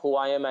glimpse of who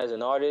I am as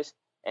an artist.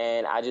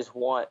 And I just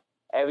want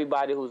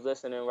everybody who's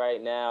listening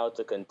right now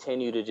to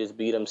continue to just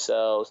be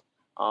themselves.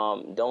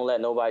 Don't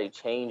let nobody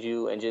change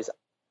you, and just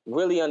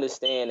really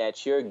understand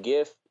that your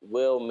gift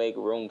will make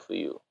room for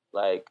you.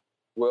 Like,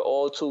 we're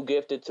all too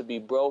gifted to be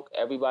broke.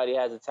 Everybody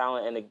has a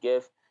talent and a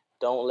gift.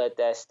 Don't let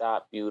that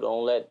stop you.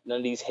 Don't let none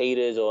of these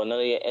haters or none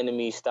of your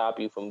enemies stop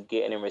you from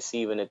getting and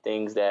receiving the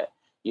things that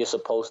you're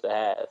supposed to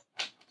have.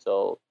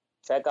 So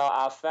check out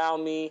I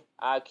Found Me,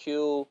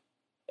 IQ.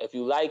 If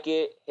you like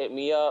it, hit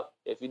me up.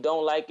 If you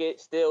don't like it,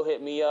 still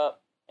hit me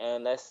up,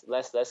 and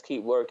let's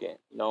keep working.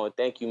 And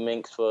thank you,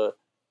 Minx, for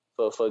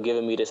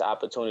giving me this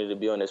opportunity to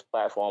be on this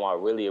platform. I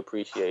really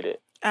appreciate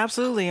it.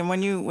 Absolutely. And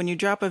when you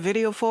drop a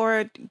video for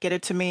it, get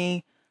it to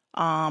me.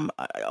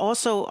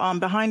 Also,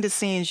 behind the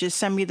scenes, just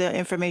send me the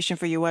information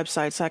for your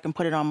website so I can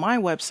put it on my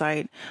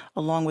website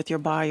along with your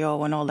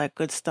bio and all that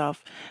good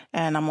stuff.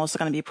 And I'm also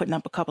going to be putting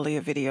up a couple of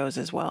your videos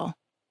as well.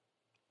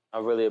 I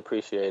really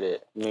appreciate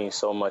it. It means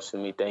so much to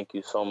me. Thank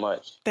you so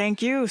much.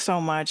 Thank you so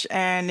much.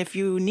 And if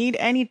you need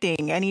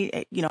anything,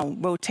 any,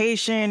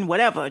 rotation,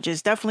 whatever,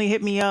 just definitely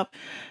hit me up.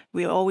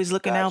 We're always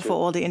looking out for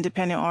all the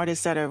independent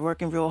artists that are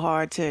working real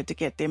hard to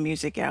get their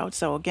music out.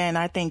 So again,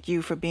 I thank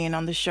you for being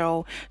on the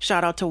show.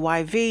 Shout out to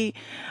YV.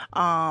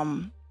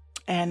 I'm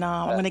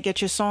going to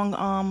get your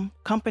song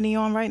Company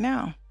on right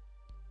now.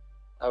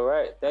 All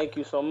right. Thank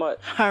you so much.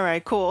 All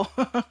right, cool.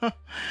 All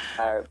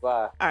right,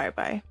 bye. All right,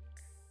 bye.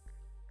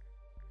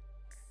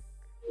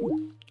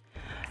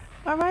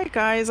 All right,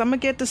 guys, I'm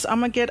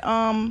gonna get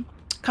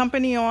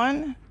Company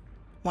on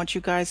Want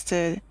you guys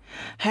to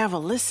have a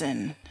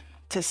listen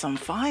to some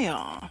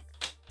fire.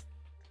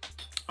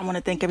 I want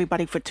to thank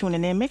everybody for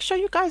tuning in. Make sure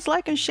you guys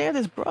like and share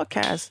this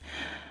broadcast.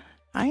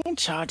 I ain't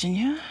charging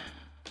you.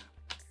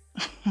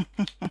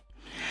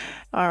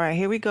 All right,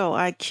 here we go.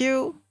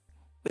 IQ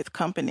with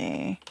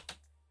Company.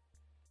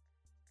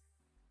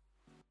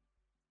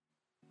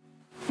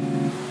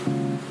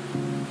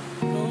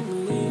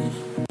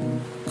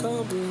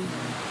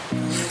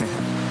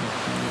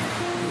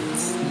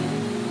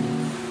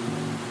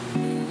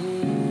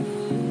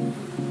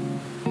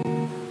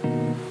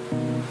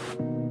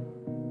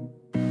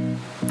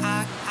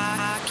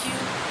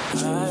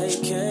 I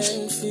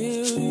can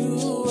feel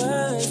you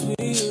as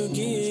we're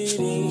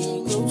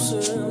getting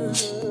closer.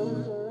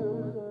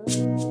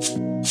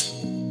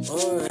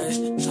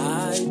 Alright,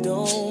 I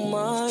don't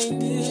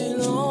mind it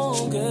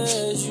long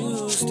as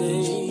you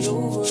stay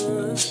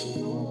over.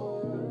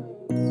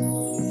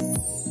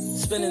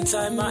 Spending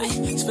time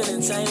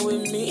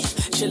with me.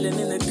 Chilling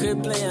in the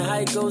crib, playing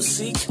hide go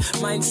seek.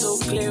 Mind so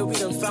clear, we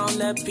done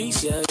found that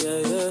peace. Yeah.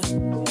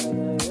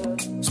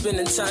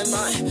 Spending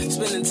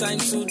time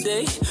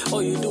today.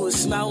 All you do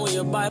is smile when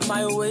you're by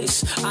my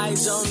waist.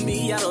 Eyes on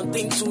me, I don't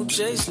think to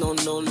chase. No.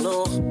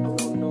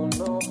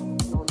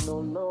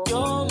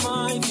 You're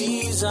my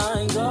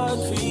design, God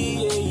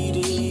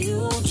created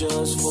you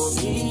just for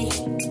me.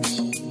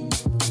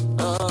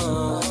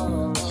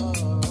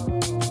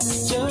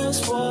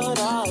 Just what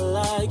I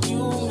like,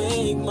 you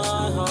make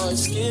my heart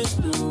skip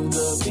through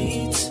the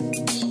beats.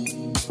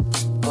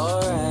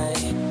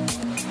 Alright,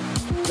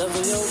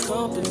 loving your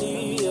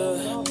company,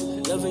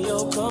 loving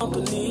your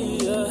company,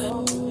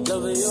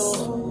 loving your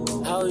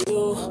how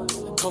you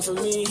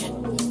comfort me,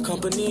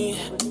 company,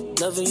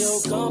 loving your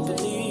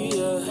company,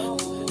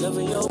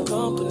 loving your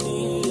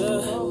company,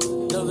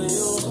 loving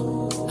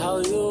you how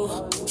you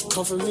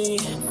comfort me,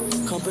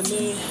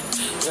 company.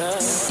 Yeah,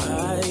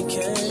 I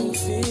can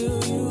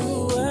feel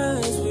you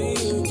as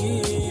we're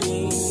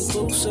getting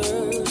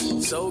closer.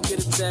 So get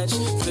attached,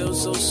 feel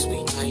so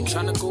sweet. I ain't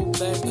tryna go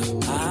back.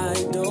 I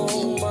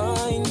don't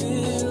mind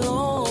it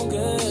long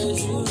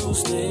as you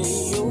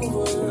stay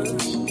over.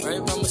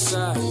 Right by my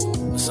side,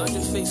 massage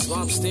your face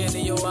while I'm staring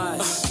in your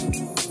eyes.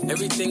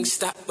 Everything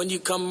stop when you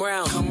come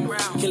round.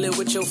 Kill it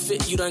with your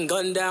fit, you done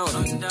gunned down.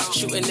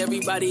 Shooting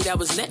everybody that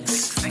was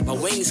next. My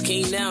wings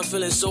came down,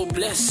 feeling so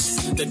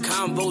blessed. The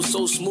combo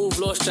so smooth,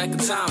 lost track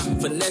of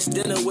time. Finesse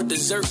dinner with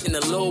dessert and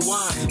a low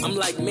wine. I'm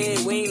like,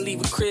 man, we ain't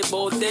leave a crib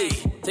all day.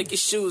 Take your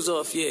shoes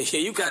off, yeah,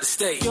 you gotta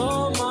stay.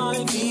 You're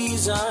my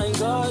design,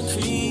 God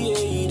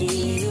created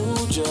you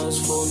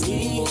just for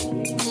me.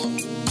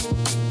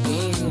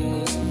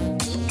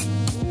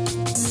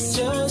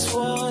 Just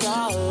what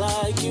I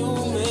like, you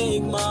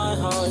make my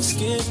heart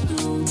skip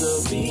through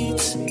the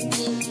beats.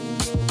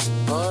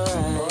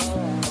 Alright,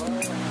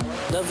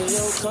 loving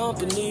your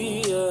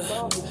company,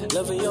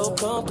 loving your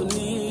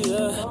company,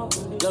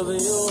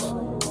 loving you,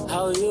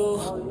 how you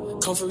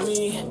comfort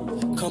me,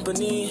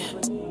 company,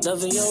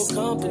 loving your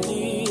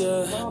company,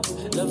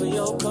 loving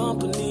your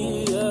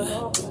company,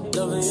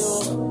 loving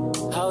you,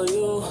 how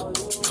you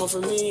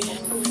comfort me,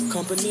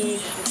 company.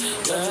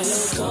 Loving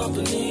your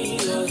company,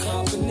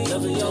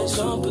 loving your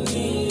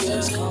company,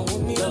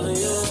 loving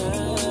you,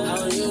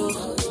 how you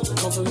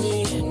comfort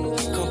me,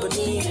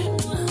 company,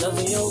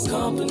 loving your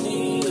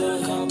company,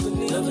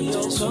 loving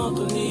your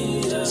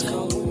company,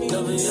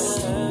 loving you,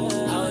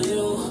 how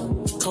you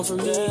comfort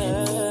me,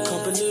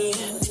 company.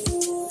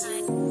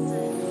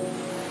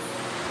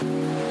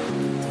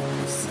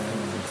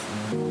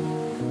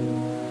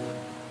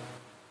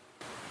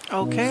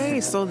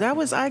 Okay, so that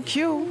was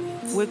IQ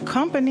with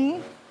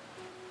Company.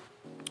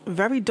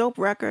 Very dope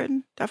record.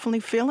 Definitely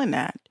feeling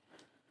that.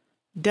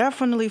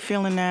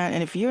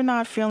 And if you're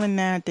not feeling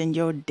that, then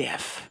you're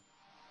deaf.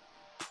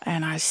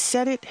 And I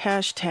said it,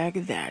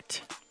 hashtag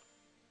that.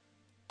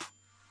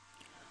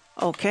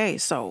 Okay,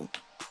 so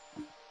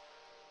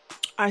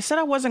I said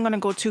I wasn't going to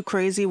go too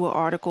crazy with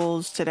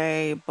articles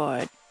today,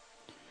 but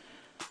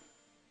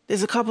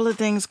there's a couple of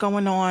things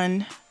going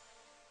on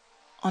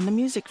the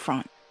music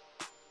front.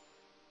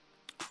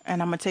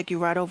 And I'm going to take you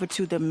right over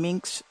to the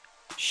Minx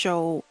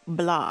Show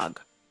blog.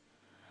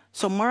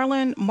 So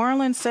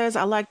Marlon says,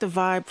 I like the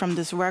vibe from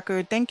this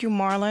record. Thank you,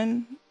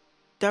 Marlon.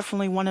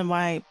 Definitely one of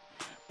my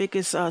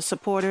biggest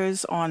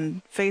supporters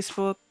on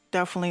Facebook.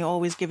 Definitely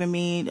always giving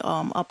me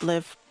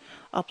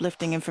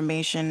uplifting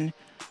information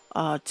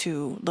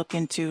to look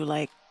into.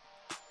 Like,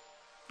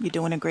 you're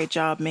doing a great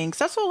job, Minx.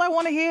 That's all I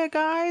want to hear,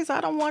 guys.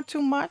 I don't want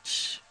too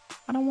much.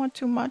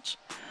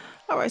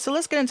 All right, so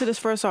let's get into this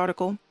first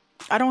article.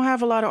 I don't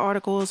have a lot of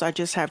articles. I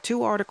just have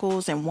 2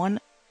 articles and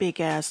one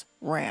big ass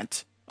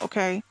rant.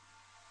 Okay,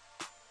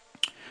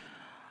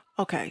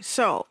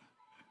 so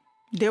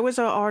there was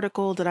an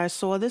article that I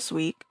saw this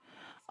week.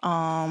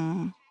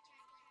 If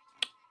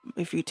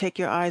you take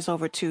your eyes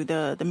over to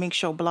the Mink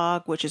Show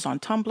blog, which is on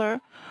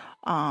Tumblr,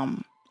 let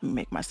me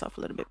make myself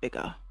a little bit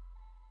bigger.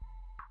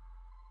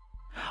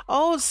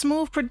 Oh,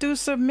 Smooth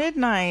Producer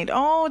Midnight.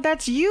 Oh,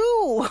 that's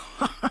you.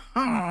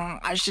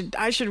 I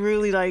should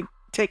really like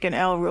take an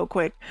L real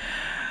quick.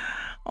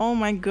 Oh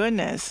my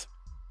goodness.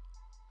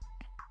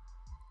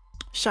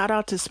 Shout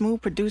out to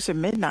Smooth Producer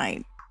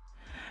Midnight.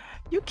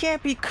 You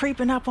can't be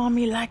creeping up on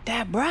me like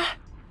that, bruh.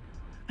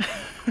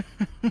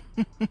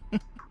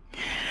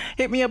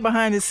 Hit me up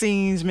behind the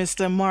scenes,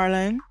 Mr.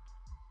 Marlon.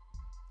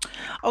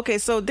 Okay,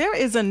 so there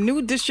is a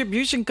new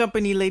distribution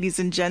company, ladies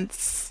and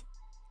gents,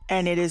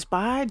 and it is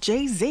by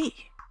Jay-Z.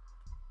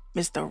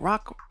 Mr.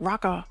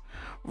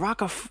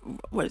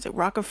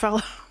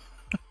 Rockefeller?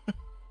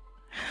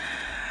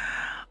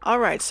 All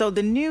right, so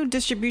the new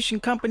distribution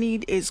company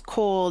is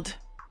called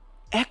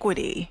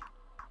Equity.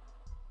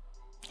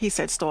 He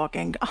said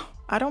stalking. Oh,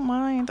 I don't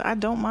mind.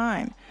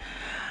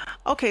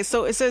 Okay,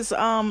 so it says,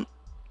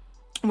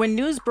 when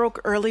news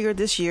broke earlier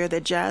this year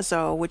that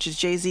Jaz-O, which is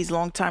Jay-Z's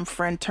longtime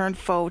friend turned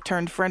foe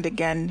turned friend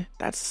again,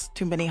 that's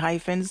too many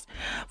hyphens,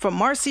 from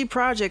Marcy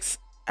Projects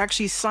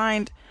actually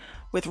signed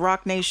with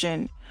Roc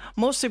Nation,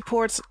 most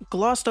reports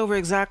glossed over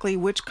exactly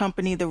which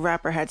company the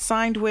rapper had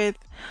signed with,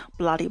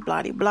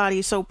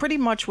 bloody. So pretty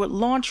much what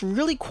launched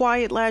really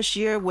quiet last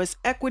year was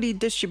Equity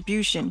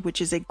Distribution, which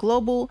is a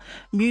global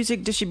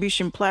music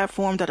distribution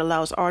platform that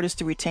allows artists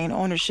to retain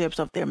ownerships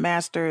of their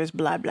masters,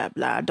 blah.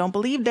 Don't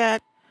believe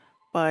that,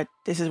 but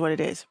this is what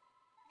it is.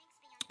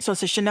 So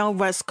it's Chanel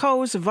West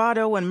Coast,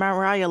 Vado, and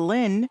Mariah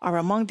Lynn are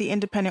among the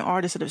independent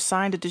artists that have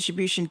signed the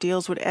distribution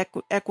deals with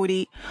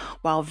Equity,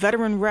 while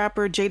veteran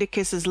rapper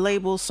Jadakiss's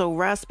label So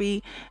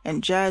Raspy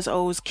and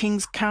Jaz-O's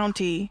Kings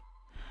County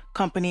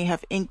company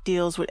have inked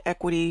deals with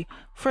Equity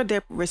for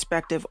their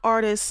respective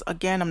artists.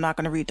 Again, I'm not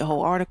going to read the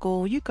whole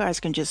article. You guys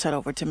can just head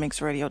over to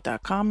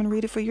mixradio.com and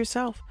read it for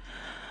yourself.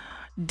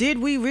 Did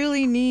we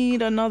really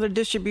need another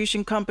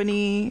distribution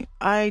company?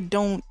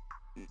 It's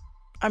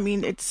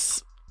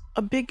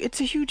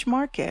a huge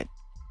market.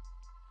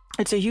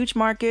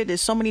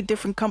 There's so many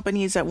different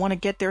companies that want to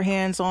get their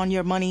hands on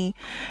your money.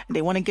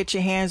 They want to get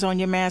your hands on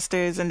your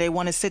masters, and they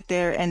want to sit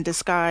there and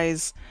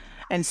disguise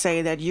and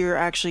say that you're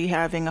actually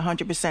having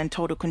 100%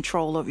 total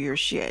control over your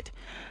shit.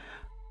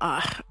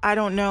 I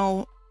don't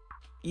know.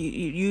 You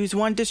use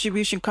one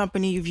distribution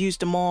company, you've used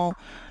them all.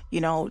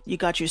 You know, you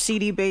got your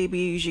CD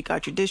Babies, you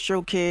got your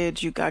Distro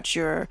Kids, you got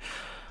your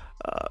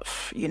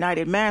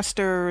United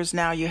Masters.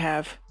 Now you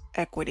have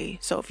Equity.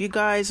 So if you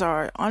guys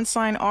are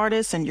unsigned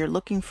artists and you're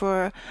looking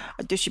for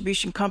a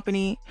distribution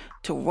company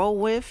to roll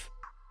with,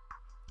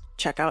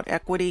 check out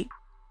Equity.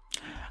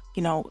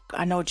 You know,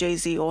 I know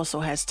Jay-Z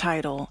also has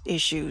title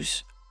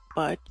issues,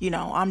 but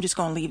I'm just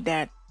going to leave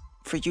that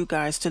for you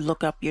guys to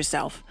look up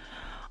yourself.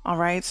 All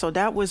right. So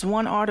that was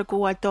one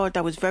article I thought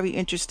that was very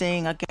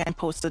interesting. Again,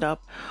 posted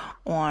up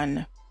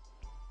on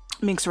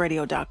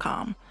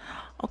mixradio.com.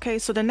 Okay.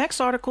 So the next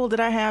article that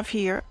I have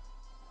here,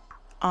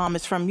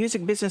 it's from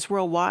Music Business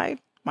Worldwide,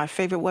 my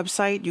favorite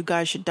website. You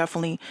guys should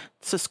definitely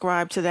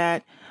subscribe to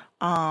that.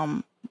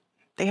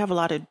 They have a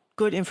lot of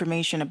good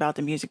information about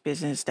the music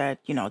business that,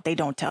 they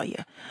don't tell you.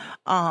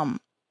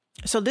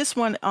 So this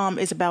one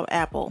is about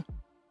Apple.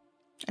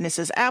 And it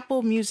says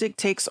Apple Music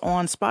takes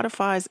on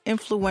Spotify's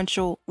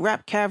influential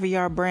Rap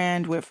Caviar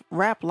brand with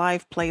Rap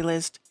Life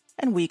playlist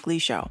and weekly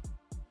show.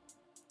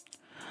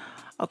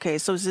 Okay,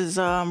 so this is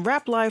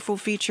Rap Life will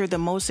feature the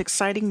most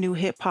exciting new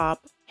hip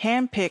hop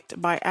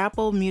handpicked by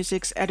Apple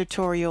Music's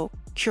editorial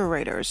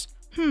curators.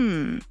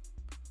 Who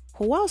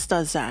else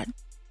does that?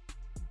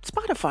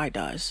 Spotify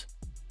does.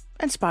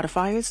 And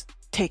Spotify is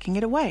taking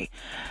it away.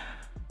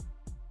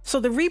 So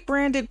the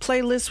rebranded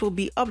playlist will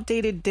be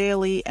updated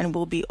daily and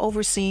will be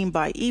overseen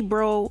by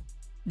Ebro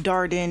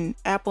Darden,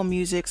 Apple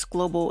Music's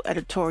global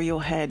editorial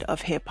head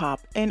of hip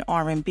hop and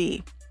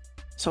R&B.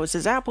 So it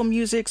says Apple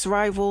Music's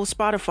rival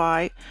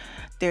Spotify,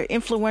 their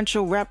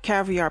influential Rap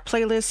Caviar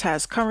playlist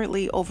has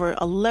currently over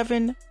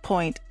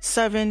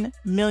 11.7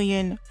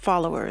 million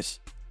followers.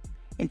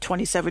 In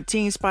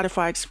 2017,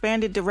 Spotify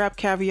expanded the Rap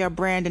Caviar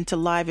brand into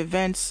live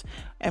events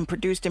and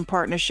produced in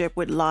partnership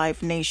with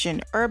Live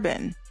Nation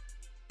Urban.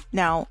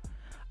 Now,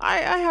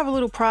 I have a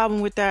little problem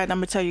with that, and I'm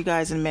going to tell you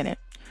guys in a minute.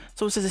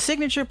 So it says the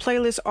signature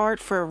playlist art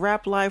for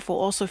Rap Life will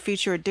also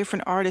feature a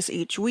different artist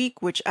each week,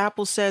 which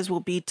Apple says will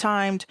be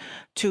timed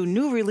to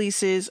new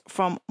releases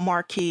from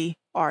marquee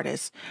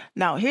artists.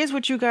 Now, here's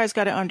what you guys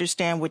got to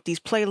understand with these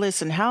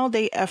playlists and how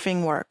they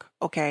effing work,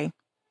 okay?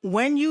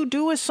 When you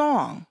do a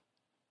song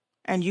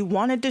and you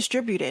want to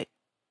distribute it,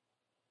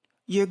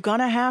 you're going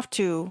to have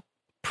to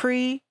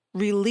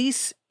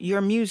pre-release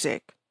your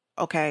music,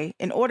 okay,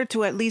 in order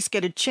to at least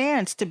get a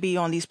chance to be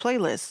on these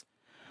playlists.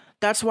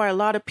 That's why a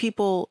lot of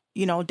people,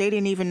 they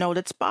didn't even know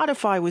that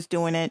Spotify was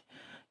doing it.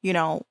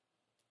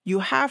 You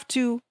have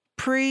to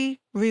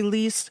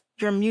pre-release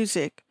your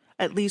music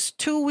at least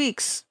 2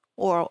 weeks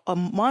or a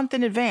month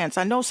in advance.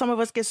 I know some of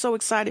us get so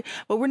excited,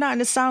 but we're not in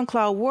the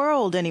SoundCloud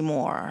world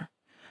anymore.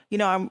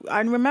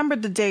 I remember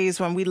the days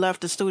when we left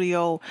the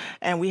studio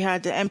and we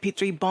had the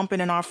MP3 bumping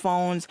in our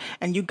phones,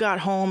 and you got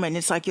home and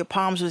it's like your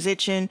palms was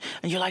itching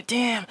and you're like,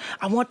 damn,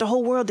 I want the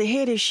whole world to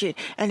hear this shit.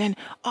 And then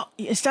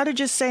instead of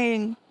just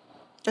saying,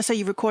 let's say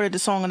you recorded the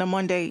song on a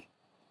Monday,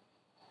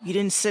 you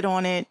didn't sit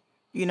on it,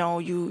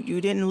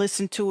 you didn't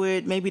listen to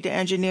it. Maybe the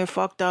engineer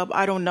fucked up.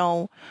 I don't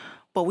know.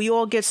 But we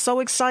all get so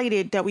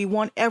excited that we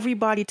want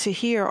everybody to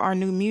hear our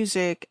new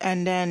music,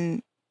 and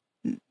then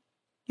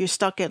you're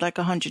stuck at like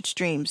 100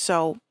 streams.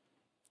 So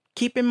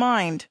keep in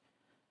mind,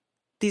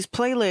 these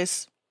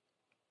playlist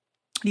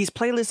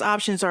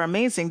options are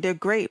amazing. They're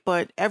great,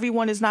 but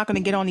everyone is not going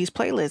to get on these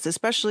playlists,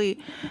 especially,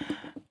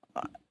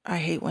 I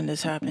hate when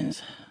this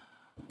happens.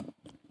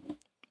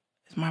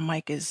 My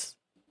mic is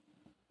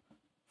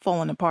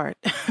falling apart.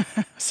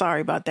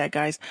 Sorry about that,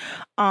 guys.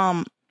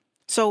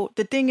 So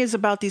the thing is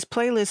about these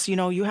playlists, you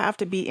know, you have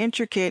to be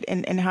intricate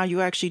in how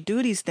you actually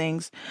do these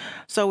things.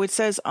 So it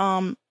says,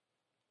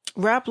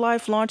 Rap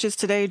Life launches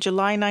today,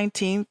 July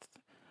 19th,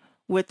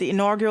 with the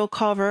inaugural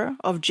cover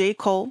of J.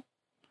 Cole.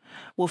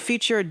 Will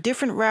feature a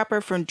different rapper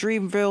from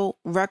Dreamville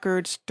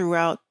Records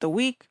throughout the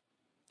week.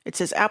 It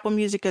says Apple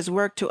Music has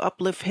worked to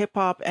uplift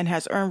hip-hop and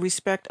has earned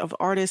respect of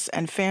artists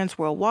and fans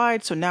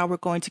worldwide. So now we're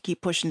going to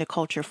keep pushing the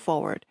culture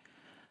forward.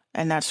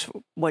 And that's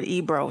what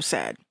Ebro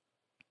said.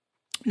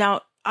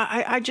 Now,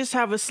 I just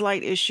have a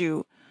slight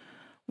issue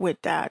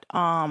with that.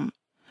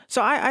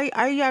 So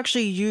I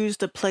actually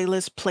used a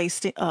playlist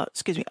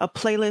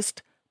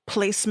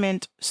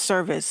placement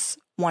service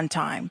one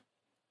time.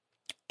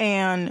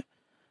 And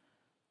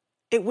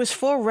it was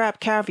for Rap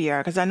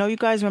Caviar, because I know you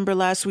guys remember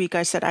last week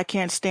I said I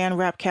can't stand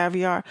Rap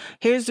Caviar.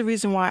 Here's the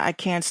reason why I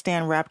can't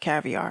stand Rap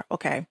Caviar.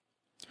 Okay.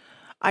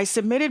 I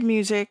submitted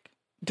music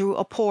through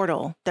a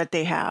portal that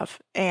they have,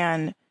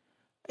 and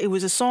it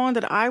was a song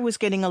that I was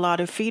getting a lot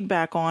of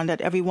feedback on,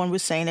 that everyone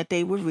was saying that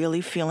they were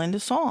really feeling the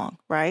song,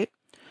 right?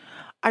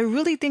 I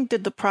really think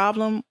that the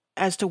problem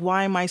as to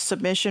why my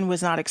submission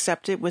was not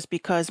accepted was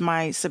because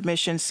my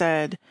submission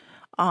said,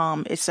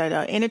 In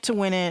It to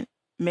Win It,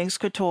 Minx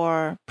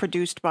Couture,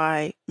 produced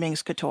by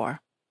Minx Couture.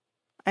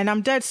 And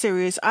I'm dead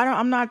serious.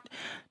 I'm not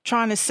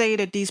trying to say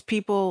that these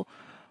people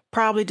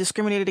probably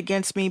discriminated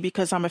against me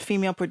because I'm a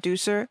female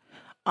producer.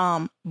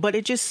 But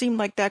it just seemed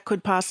like that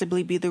could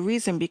possibly be the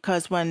reason,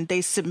 because when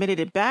they submitted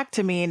it back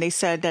to me and they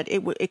said that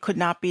it could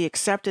not be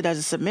accepted as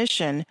a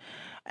submission,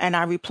 and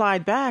I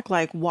replied back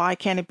like, why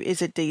can't it?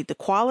 Is it the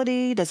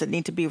quality? Does it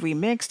need to be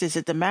remixed? Is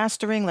it the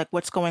mastering? Like,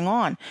 what's going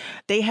on?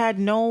 They had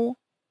no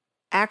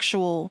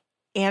actual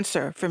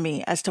answer for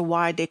me as to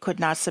why they could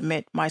not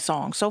submit my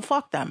song. So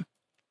fuck them.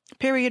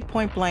 Period.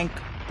 Point blank.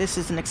 This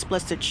is an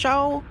explicit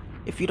show.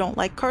 If you don't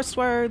like curse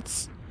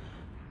words,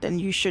 then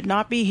you should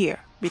not be here,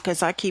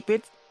 because I keep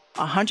it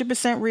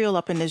 100% real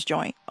up in this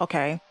joint.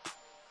 Okay.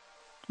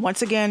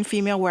 Once again,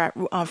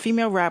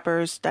 female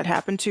rappers that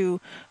happen to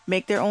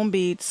make their own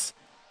beats,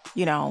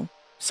 you know,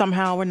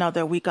 somehow or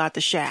another, we got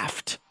the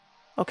shaft.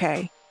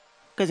 Okay.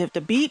 Because if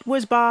the beat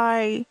was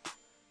by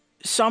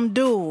some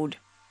dude,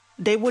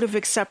 they would have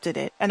accepted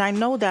it. And I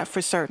know that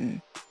for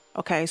certain.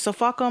 Okay. So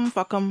fuck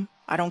them.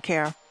 I don't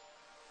care.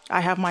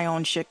 I have my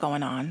own shit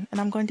going on,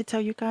 and I'm going to tell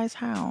you guys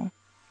how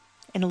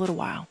in a little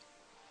while.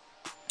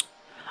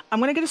 I'm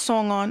going to get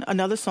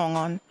another song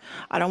on.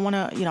 I don't want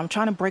to, I'm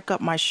trying to break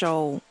up my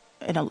show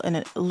in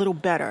a little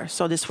better.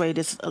 So this way,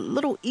 there's a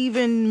little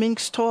even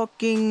minx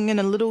talking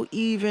and a little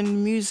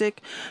even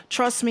music.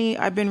 Trust me,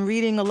 I've been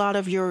reading a lot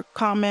of your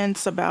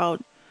comments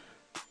about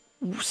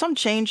some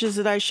changes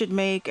that I should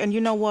make. And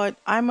you know what?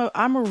 I'm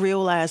a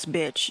real ass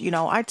bitch. You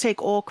know, I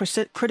take all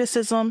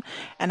criticism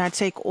and I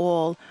take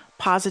all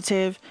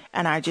positive,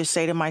 and I just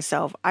say to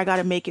myself, I got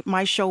to make it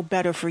my show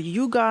better for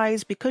you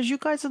guys, because you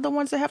guys are the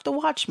ones that have to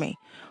watch me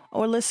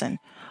or listen.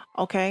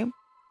 Okay.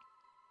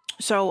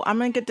 So I'm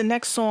going to get the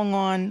next song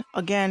on.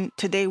 Again,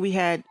 today we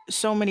had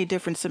so many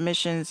different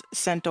submissions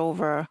sent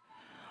over,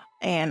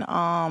 and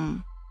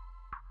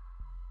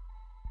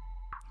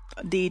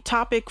the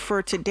topic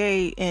for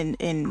today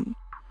in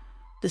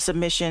the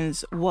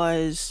submissions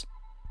was,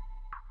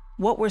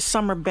 what were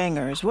summer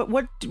bangers?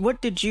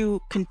 What did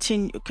you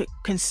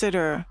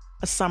consider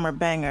a summer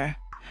banger?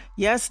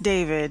 Yes,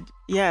 David.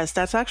 Yes,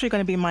 that's actually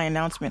going to be my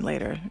announcement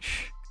later.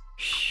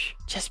 Shh.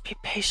 Just be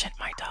patient,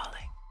 my darling.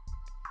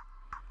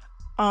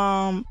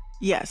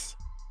 Yes.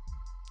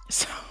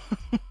 So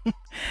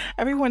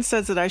everyone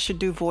says that I should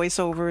do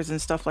voiceovers and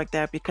stuff like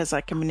that because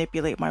I can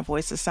manipulate my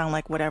voice to sound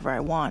like whatever I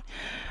want.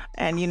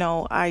 And,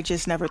 I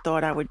just never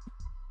thought I would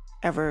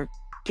ever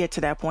get to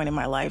that point in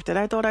my life that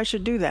I thought I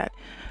should do that.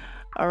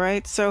 All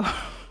right. So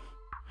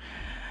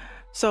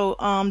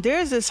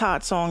there's this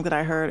hot song that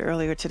I heard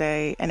earlier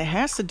today, and it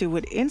has to do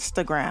with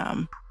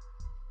Instagram.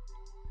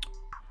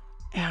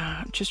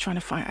 Yeah, I'm just trying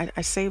to find,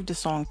 I saved the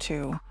song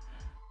too.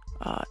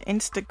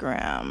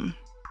 Instagram.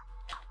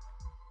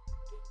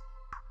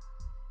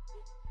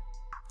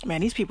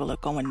 Man, these people are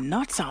going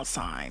nuts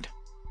outside.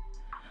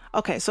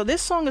 Okay, so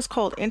this song is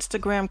called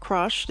Instagram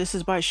Crush. This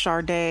is by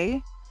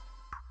Sade.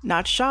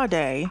 Not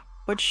Sade,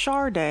 but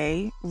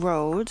Sade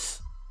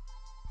Rhodes.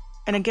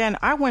 And again,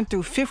 I went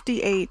through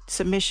 58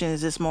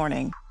 submissions this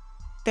morning.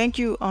 Thank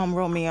you,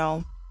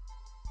 Romeo.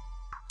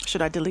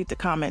 Should I delete the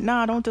comment?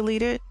 Nah, don't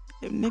delete it.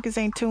 If niggas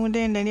ain't tuned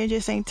in, then they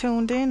just ain't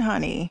tuned in,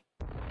 honey.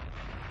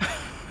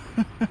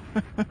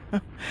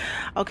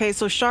 Okay,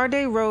 so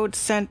Sade Rhodes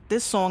sent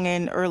this song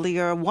in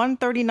earlier,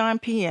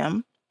 1:39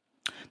 p.m.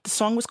 The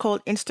song was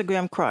called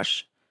Instagram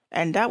Crush.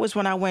 And that was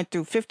when I went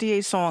through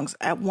 58 songs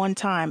at one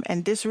time.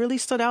 And this really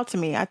stood out to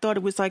me. I thought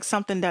it was like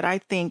something that I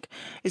think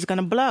is going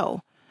to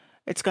blow.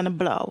 It's going to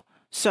blow.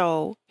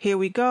 So here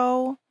we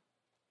go.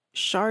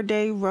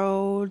 Sade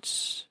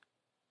Rhodes,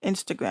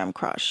 Instagram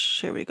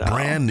Crush. Here we go.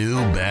 Brand new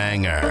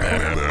banger.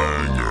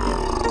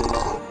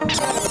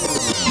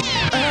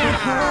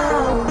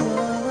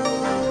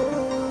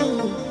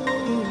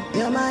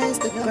 You're my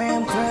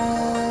Instagram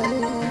crush.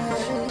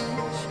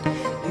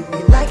 You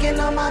be liking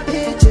all my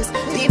pictures,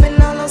 leaving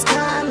all those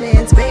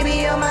comments.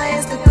 Baby, you're my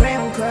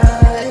Instagram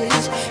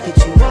crush. Hit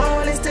you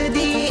on Insta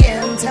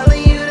DM,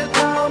 telling you to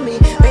call me.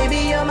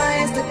 Baby, you're my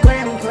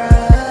Instagram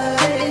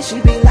crush.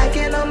 You be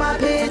liking all my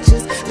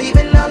pictures,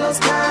 leaving all those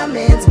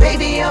comments.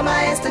 Baby, you're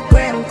my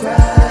Instagram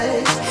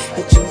crush.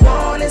 Hit you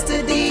on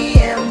Insta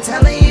DM,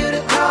 telling you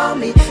to call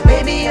me.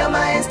 Baby, you're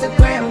my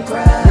Instagram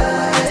crush.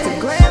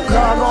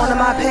 Log on to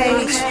my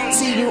page,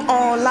 see you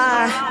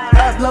online.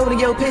 Uploading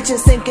your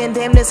pictures, thinking,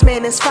 damn, this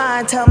man is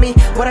fine. Tell me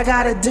what I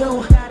gotta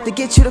do to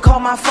get you to call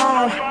my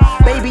phone.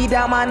 Baby,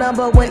 dial my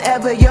number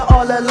whenever you're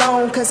all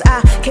alone. Cause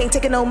I can't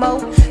take it no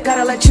more.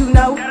 Gotta let you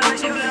know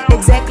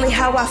exactly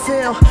how I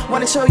feel.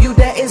 Wanna show you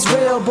that it's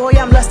real. Boy,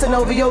 I'm lusting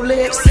over your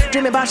lips,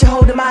 dreaming about you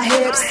holding my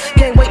hips.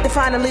 Can't wait to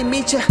finally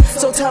meet you,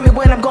 so tell me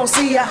when I'm gonna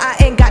see ya. I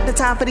ain't got the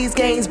time for these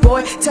games,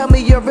 boy. Tell me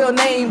your real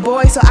name,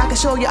 boy, so I can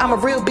show you I'm a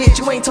real bitch.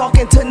 You ain't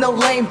talking to no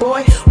lame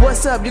boy.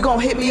 What's up, you gon'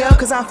 hit me up?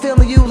 Cause I'm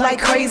feeling you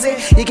like crazy.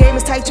 Your game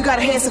is tight, you got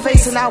a handsome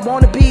face, and I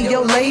wanna be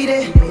your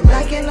lady. You be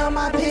liking all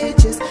my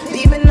pictures,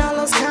 leaving all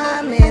those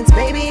comments.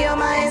 Baby, you're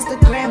my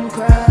Instagram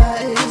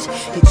crush.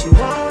 Hit you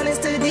on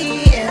Insta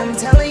DM,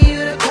 telling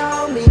you to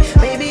call me.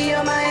 Baby,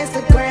 you're my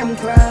Instagram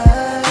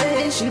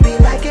crush. You be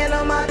liking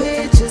all my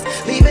pictures,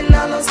 leaving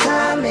all those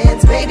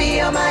comments. Baby,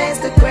 you're my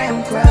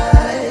Instagram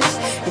crush.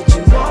 Hit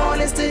you on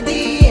Insta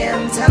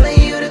DM, telling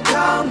you to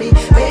call me.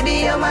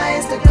 Baby, you're my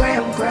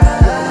Instagram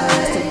crush.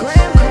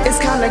 It's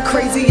kinda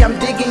crazy, I'm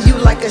digging you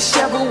like a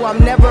shovel. I'm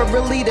never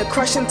really the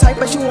crushing type,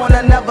 but you on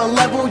another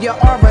level. Your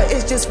aura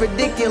is just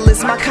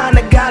ridiculous, my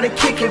kinda gotta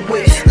kick it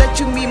with. Let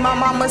you meet my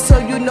mama so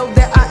you know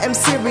that I am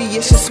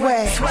serious. Your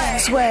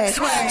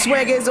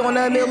swag is on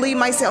a milli.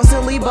 Might sound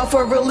silly, but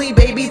for really,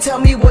 baby, tell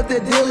me what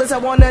the deal is. I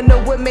wanna know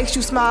what makes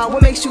you smile,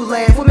 what makes you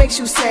laugh, what makes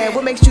you sad,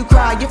 what makes you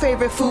cry. Your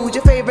favorite food,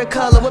 your favorite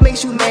color, what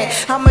makes you mad.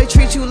 I'ma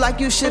treat you like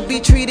you should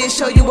be treated.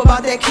 Show you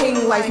about that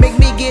king life, make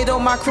me get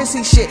on my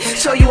Chrissy shit.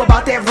 Show you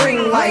about that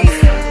ring life.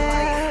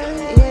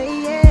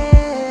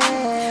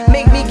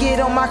 Make me get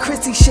on my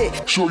Chrissy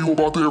shit. Show you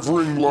about that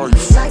ring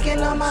life.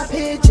 Liking all my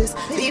pictures,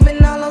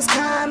 leaving all those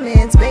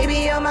comments. Baby,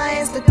 you're my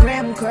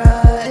Instagram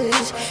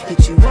crush.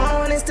 Hit you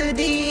on Insta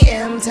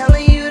DM,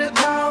 telling you to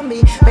call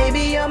me. Baby,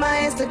 you're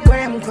my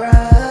Instagram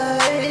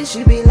crush.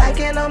 You be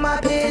liking all my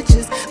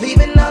pictures,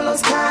 leaving all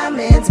those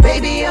comments.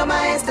 Baby, you're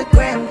my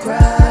Instagram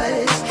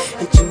crush.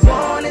 Hit you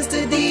on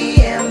Insta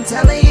DM,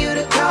 telling you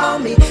to call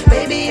me.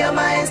 Baby, you're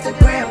my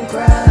Instagram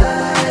crush.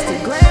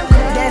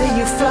 Daddy,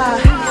 you fly,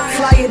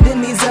 flyer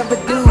than these other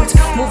dudes.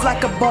 Move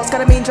like a boss,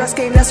 got a mean dress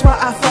game, that's why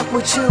I fuck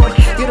with you.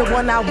 You're the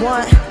one I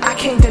want, I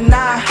can't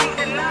deny.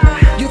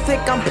 You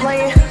think I'm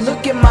playing?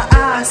 Look in my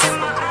eyes.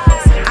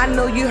 I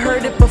know you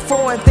heard it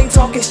before and think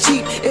talk is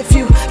cheap. If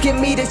you give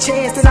me the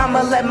chance, then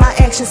I'ma let my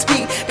actions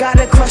speak. Got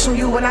a crush on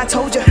you when I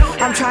told you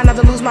I'm trying not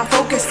to lose my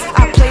focus.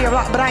 I play a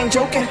lot, but I ain't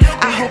joking.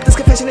 I hope this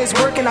confession is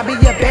working. I'll be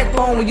your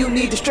backbone when you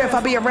need the strength.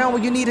 I'll be around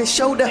when you need a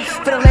shoulder.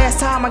 For the last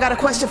time, I got a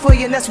question for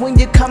you, and that's when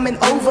you're coming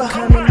over.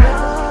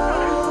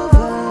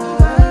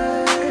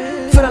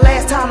 For the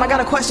last time, I got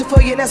a question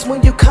for you, and that's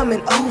when you're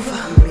coming over.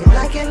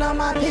 Liking all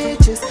my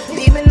pictures,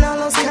 leaving all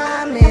those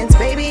comments.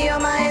 Baby, you're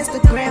my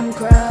Instagram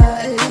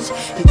crush.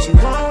 Hit you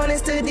on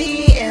Insta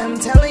DM,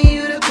 telling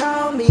you to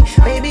call me.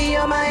 Baby,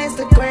 you're my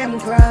Instagram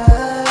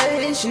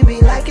crush. You be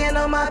liking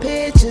all my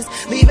pictures,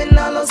 leaving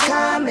all those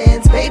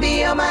comments. Baby,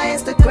 you're my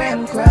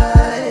Instagram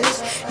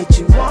crush. Hit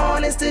you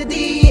on Insta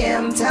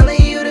DM, telling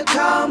you to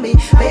call me.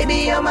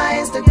 Baby, you're my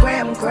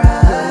Instagram crush.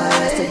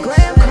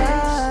 Instagram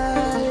crush.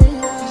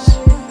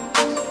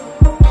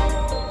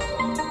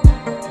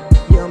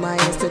 You're my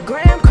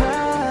Instagram crush.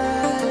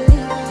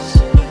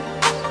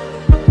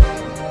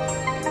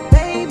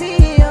 Baby,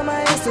 you're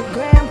my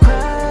Instagram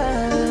crush.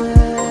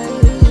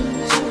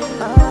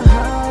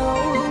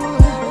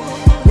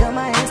 You're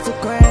my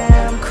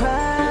Instagram crush.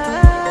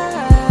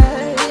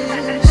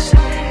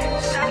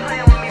 Stop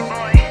playing with me,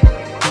 boy.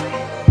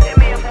 Hit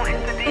me up on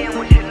Insta DM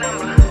with your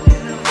number.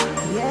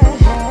 Yeah,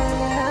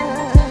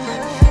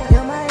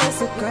 you're my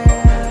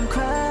Instagram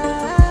crush.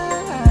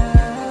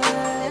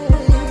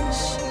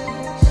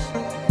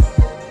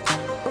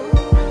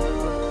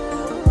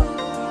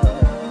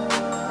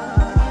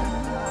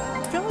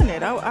 Feeling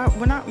it.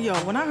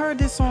 When I heard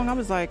this song, I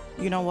was like,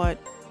 you know what?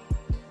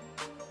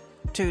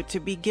 To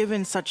be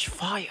given such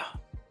fire,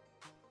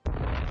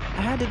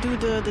 I had to do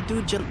the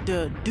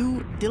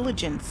due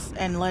diligence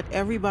and let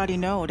everybody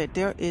know that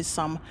there is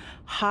some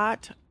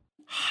hot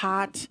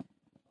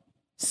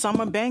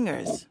summer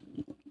bangers.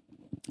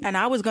 And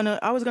I was gonna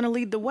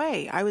lead the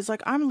way. I was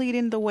like, I'm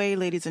leading the way,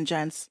 ladies and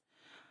gents.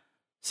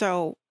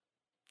 So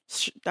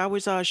That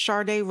was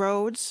Sade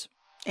Rhodes,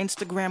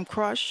 Instagram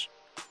crush.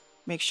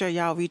 Make sure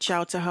y'all reach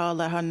out to her,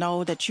 let her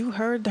know that you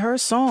heard her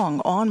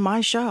song on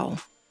my show.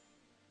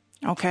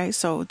 Okay,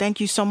 so thank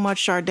you so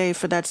much, Sade,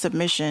 for that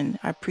submission.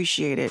 I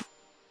appreciate it.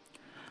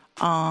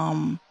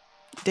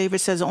 David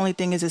says the only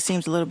thing is it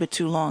seems a little bit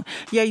too long.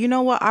 Yeah, you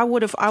know what? I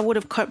would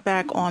have cut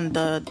back on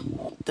the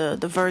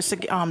verse,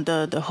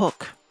 the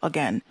hook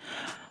again.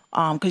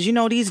 Because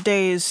these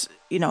days,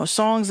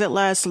 songs that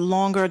last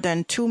longer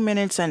than 2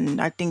 minutes and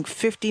I think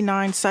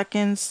 59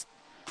 seconds,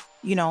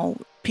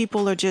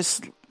 people are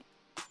just.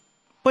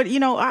 But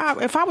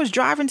if I was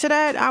driving to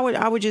that, I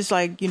would just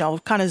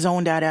kind of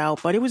zone that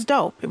out. But it was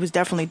dope. It was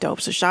definitely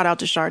dope. So shout out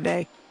to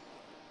Sade.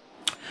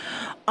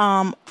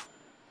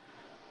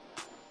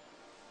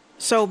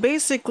 So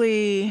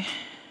basically,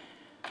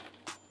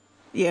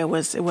 yeah, it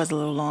was a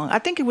little long. I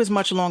think it was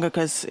much longer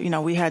because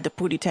we had the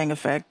Pootie Tang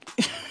effect.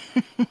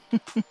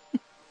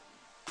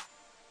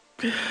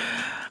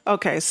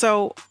 Okay,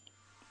 so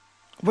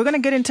we're gonna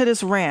get into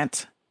this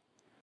rant.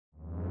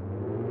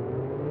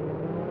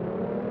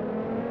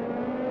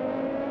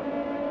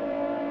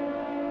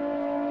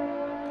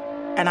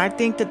 And I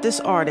think that this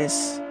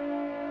artist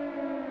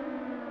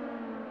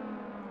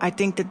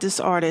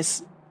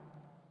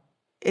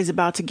is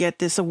about to get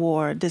this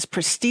award, this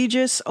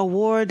prestigious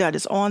award that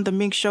is on the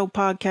Mink Show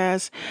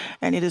podcast,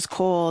 and it is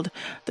called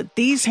the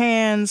These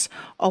Hands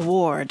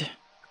Award.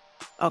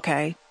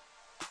 Okay.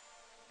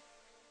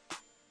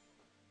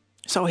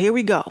 So here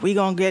we go. We're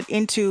going to get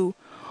into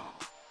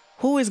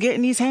who is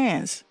getting these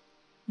hands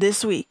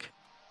this week.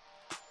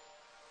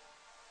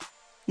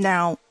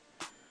 Now,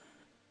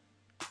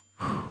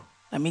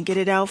 let me get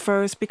it out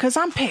first because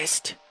I'm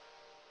pissed.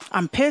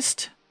 I'm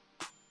pissed.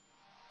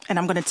 And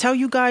I'm going to tell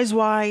you guys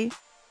why.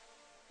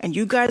 And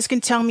you guys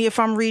can tell me if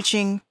I'm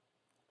reaching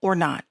or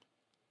not.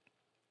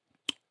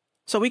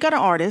 So we got an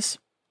artist.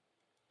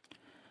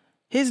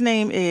 His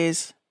name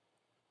is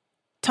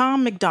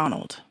Tom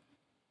MacDonald.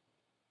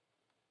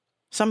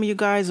 Some of you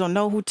guys don't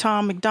know who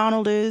Tom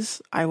MacDonald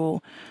is. I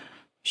will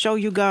show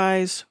you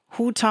guys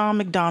who Tom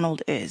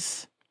MacDonald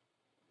is.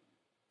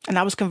 And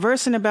I was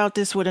conversing about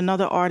this with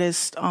another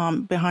artist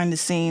behind the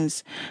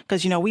scenes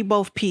because we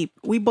both peep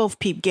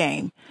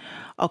game.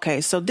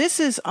 Okay, so this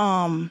is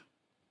let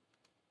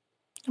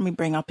me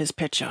bring up his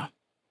picture.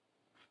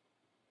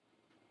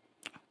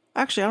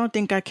 Actually, I don't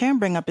think I can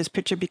bring up his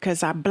picture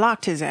because I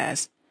blocked his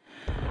ass.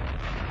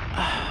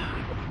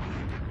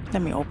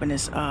 Let me open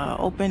this.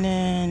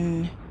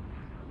 Opening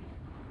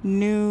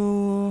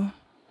new.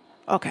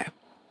 Okay.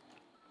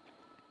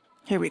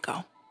 Here we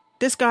go.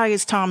 This guy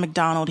is Tom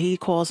MacDonald.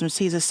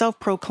 He's a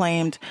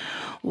self-proclaimed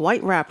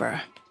white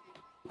rapper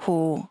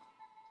who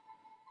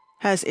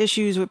has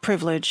issues with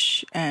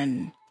privilege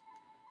and,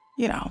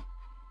 I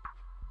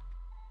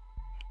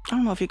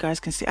don't know if you guys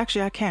can see.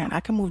 Actually, I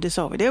can move this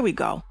over. There we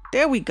go.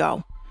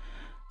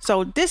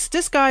 So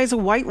this guy is a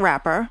white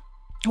rapper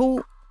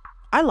who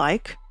I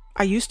like.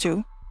 I used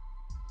to.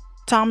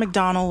 Tom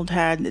MacDonald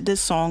had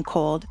this song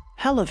called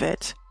Hell of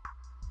It.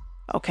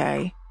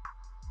 Okay.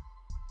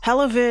 Hell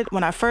of It,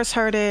 when I first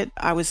heard it,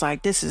 I was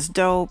like, this is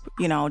dope.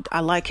 I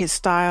like his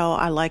style.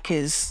 I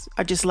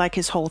just like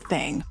his whole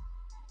thing.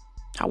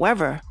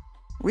 However,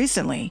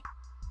 recently,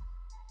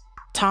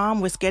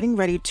 Tom was getting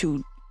ready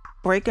to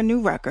break a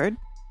new record.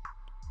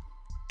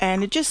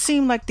 And it just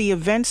seemed like the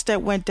events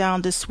that went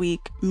down this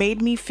week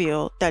made me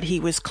feel that he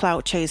was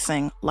clout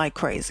chasing like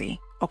crazy.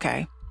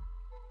 Okay.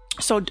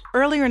 So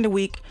earlier in the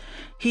week,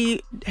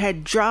 he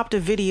had dropped a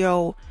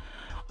video,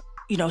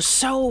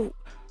 so,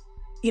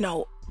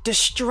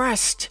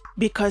 distressed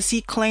because he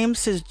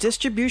claims his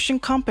distribution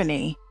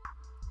company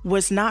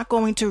was not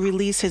going to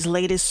release his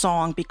latest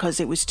song because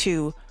it was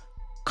too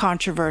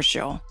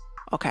controversial.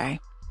 Okay.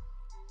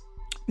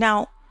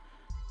 Now,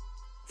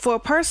 for a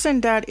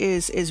person that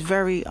is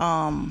very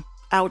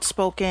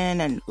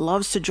outspoken and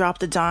loves to drop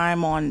the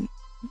dime on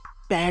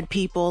bad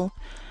people,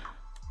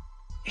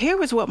 here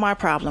was what my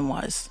problem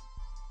was.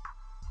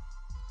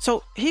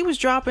 So he was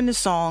dropping this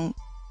song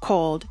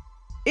called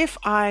If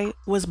I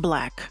Was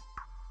Black.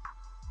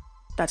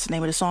 That's the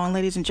name of the song,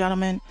 ladies and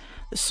gentlemen.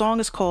 The song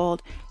is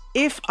called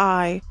If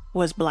I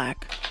Was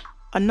Black.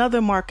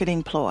 Another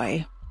marketing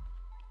ploy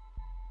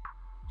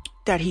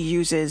that he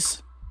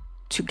uses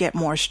to get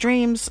more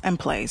streams and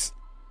plays.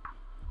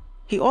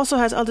 He also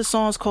has other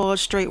songs called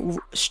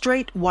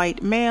Straight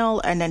White Male,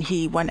 and then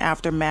he went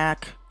after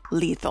Mac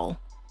Lethal,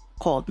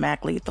 called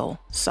Mac Lethal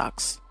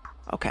Sucks.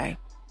 Okay.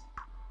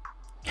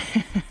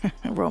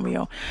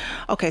 Romeo.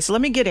 Okay, so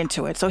let me get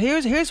into it. So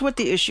here's what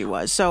the issue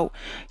was. So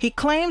he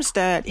claims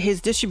that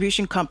his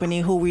distribution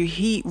company, who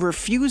he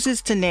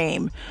refuses to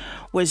name,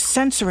 was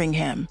censoring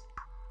him,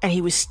 and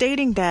he was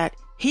stating that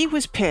he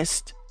was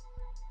pissed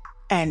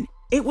and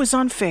it was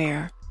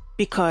unfair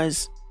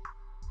because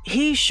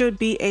he should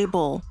be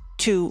able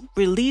to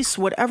release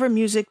whatever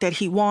music that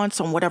he wants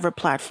on whatever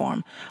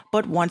platform.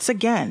 But once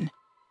again,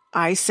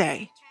 I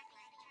say,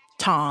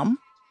 Tom,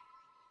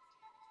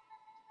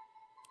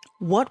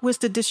 what was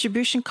the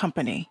distribution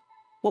company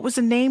What was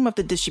the name of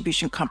the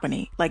distribution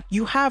company? Like,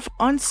 you have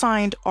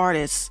unsigned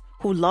artists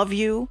who love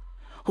you,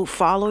 who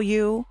follow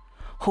you,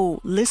 who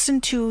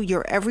listen to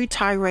your every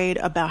tirade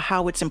about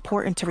how it's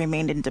important to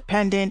remain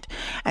independent.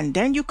 And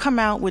then you come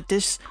out with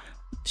this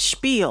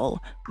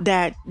spiel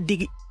that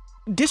the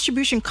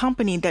distribution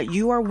company that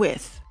you are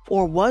with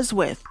or was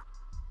with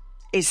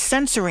is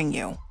censoring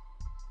you.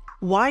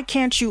 Why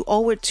can't you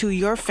owe it to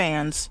your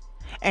fans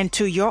and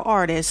to your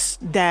artists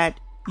that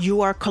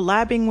you are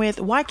collabing with?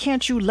 Why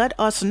can't you let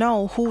us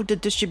know who the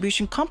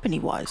distribution company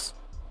was?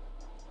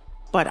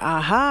 But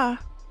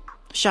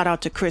shout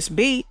out to Chris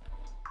B.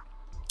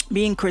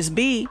 Being Chris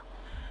B,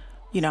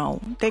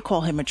 they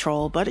call him a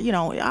troll, but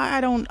I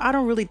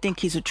don't really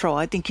think he's a troll.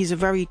 I think he's a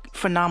very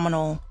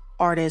phenomenal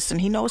artist and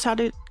he knows how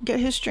to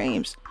get his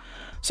streams.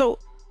 So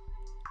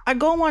I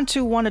go on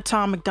to one of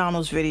Tom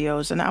McDonald's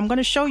videos and I'm going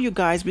to show you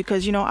guys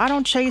because, I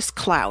don't chase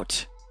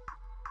clout,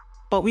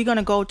 but we're going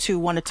to go to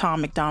one of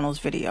Tom McDonald's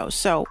videos.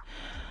 So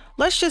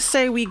let's just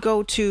say we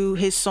go to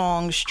his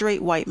song,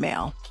 Straight White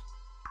Male.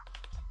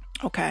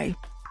 Okay.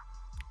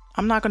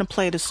 I'm not going to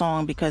play the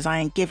song because I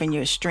ain't giving you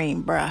a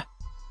stream, bruh.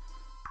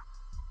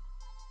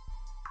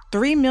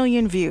 3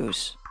 million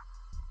views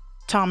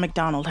Tom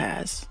McDonald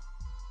has.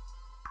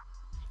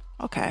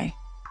 Okay.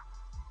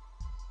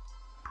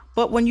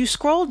 But when you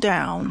scroll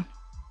down,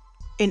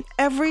 in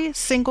every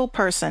single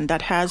person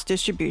that has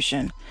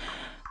distribution,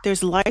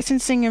 there's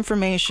licensing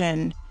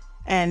information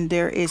and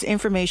there is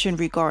information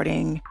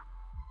regarding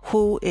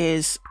who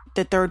is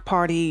the third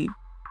party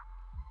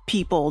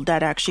people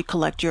that actually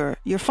collect your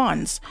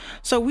funds.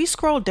 So we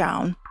scroll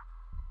down.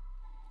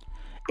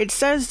 It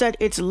says that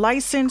it's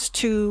licensed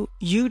to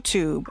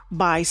YouTube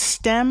by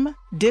STEM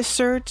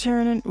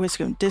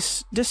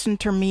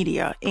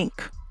Disintermedia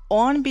Inc.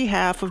 on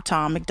behalf of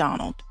Tom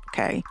McDonald.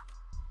 Okay.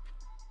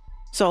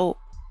 So,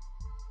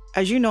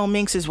 as you know,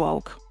 Minx is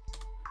woke.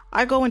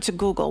 I go into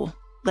Google,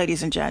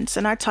 ladies and gents,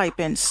 and I type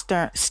in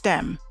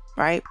STEM,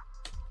 right?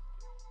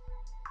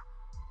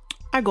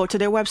 I go to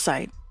their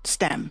website,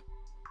 STEM.is.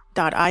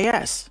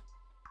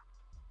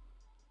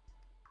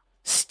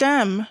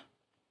 STEM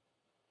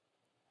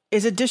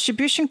is a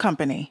distribution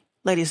company,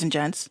 ladies and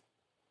gents.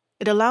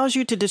 It allows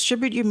you to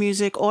distribute your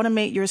music,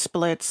 automate your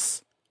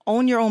splits,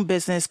 own your own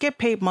business, get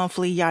paid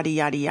monthly, yada,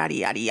 yada, yada,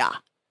 yada, yada.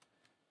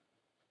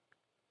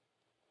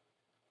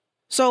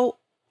 So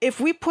if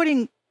we're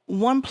putting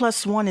 1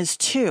 + 1 is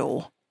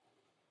 2,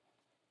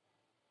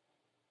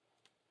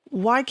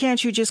 why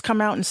can't you just come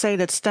out and say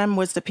that STEM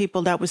was the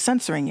people that was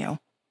censoring you?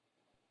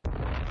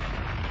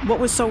 What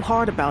was so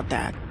hard about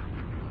that?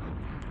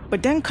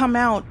 But then come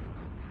out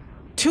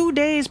 2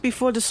 days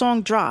before the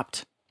song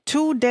dropped.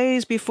 2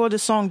 days before the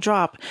song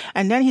dropped.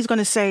 And then he's going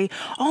to say,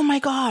 oh my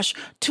gosh,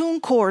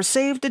 TuneCore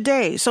saved the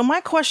day. So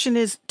my question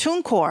is,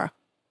 TuneCore,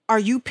 are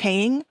you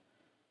paying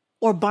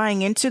or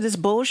buying into this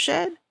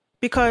bullshit?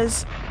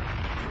 Because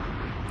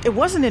it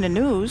wasn't in the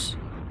news.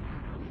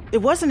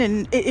 It wasn't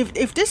in...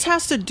 If this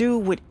has to do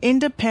with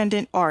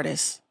independent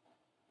artists,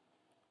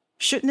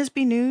 shouldn't this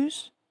be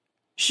news?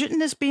 Shouldn't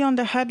this be on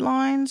the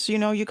headlines?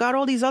 You got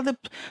all these other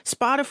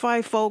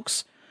Spotify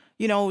folks,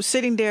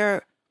 sitting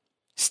there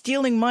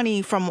stealing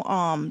money from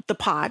the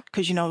pot.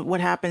 Because,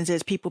 what happens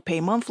is people pay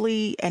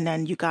monthly. And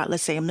then you got,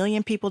 let's say, 1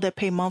 million people that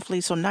pay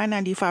monthly. So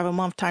 $9.95 a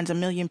month times 1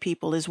 million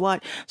people is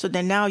what? So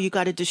then now you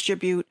got to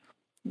distribute,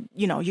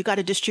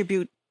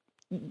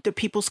 the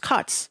people's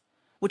cuts,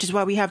 which is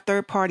why we have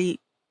third party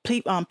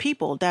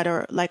people that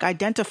are like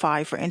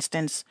Identify, for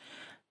instance.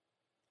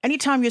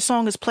 Anytime your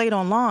song is played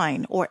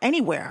online or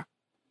anywhere,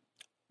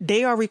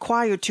 they are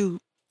required to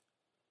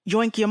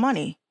yoink your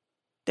money.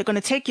 They're going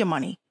to take your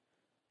money.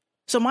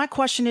 So my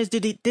question is,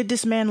 did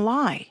this man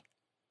lie?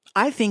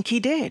 I think he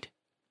did.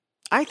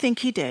 I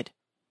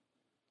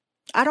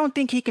don't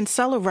think he can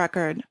sell a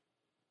record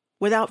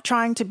without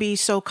trying to be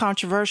so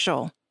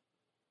controversial.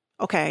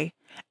 Okay.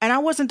 And I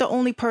wasn't the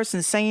only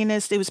person saying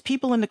this. There was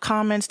people in the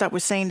comments that were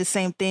saying the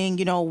same thing.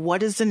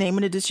 What is the name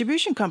of the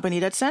distribution company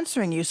that's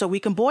censoring you? So we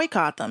can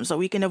boycott them, so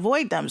we can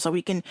avoid them, so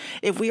we can,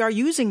 if we are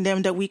using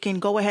them, that we can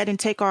go ahead and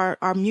take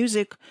our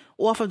music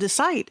off of the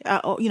site,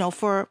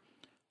 for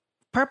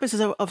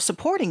purposes of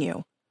supporting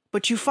you.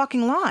 But you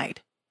fucking lied.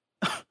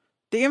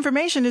 The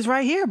information is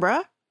right here,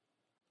 bruh.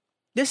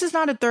 This is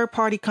not a third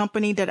party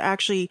company that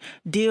actually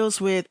deals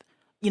with,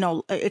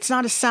 it's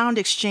not a sound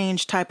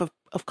exchange type of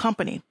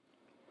company.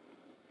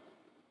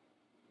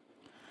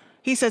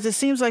 He says, it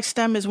seems like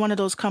STEM is one of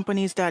those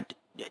companies that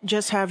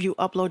just have you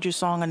upload your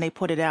song and they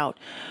put it out.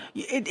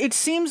 It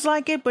seems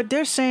like it, but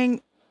they're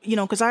saying,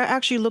 because I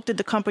actually looked at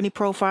the company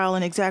profile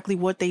and exactly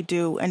what they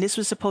do. And this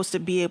was supposed to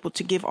be able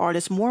to give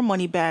artists more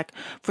money back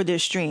for their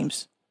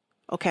streams.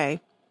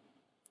 Okay.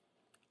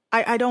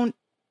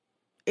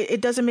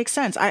 It doesn't make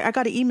sense. I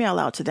got an email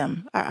out to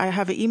them. I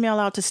have an email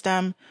out to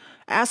STEM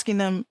asking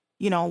them,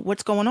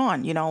 what's going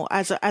on?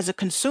 As a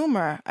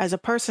consumer, as a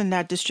person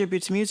that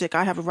distributes music,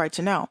 I have a right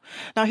to know.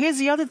 Now, here's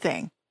the other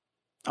thing.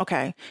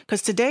 Okay.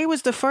 Because today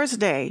was the first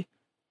day.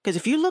 Because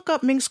if you look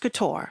up Minx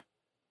Couture,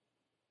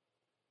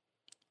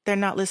 they're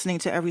not listening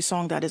to every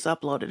song that is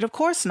uploaded. Of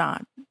course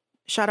not.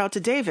 Shout out to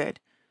David.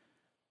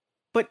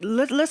 But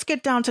let's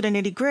get down to the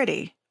nitty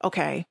gritty.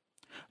 Okay.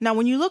 Now,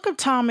 when you look up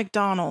Tom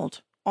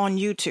McDonald on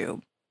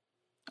YouTube,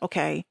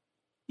 okay,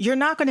 you're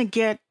not going to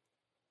get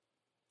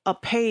a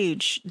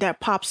page that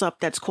pops up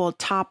that's called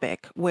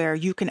Topic, where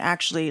you can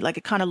actually, like,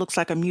 it kind of looks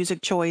like a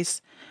music choice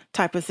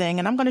type of thing.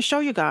 And I'm going to show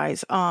you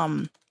guys.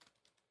 I'm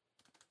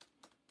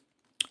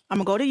going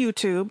to go to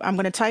YouTube. I'm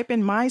going to type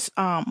in my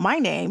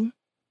name,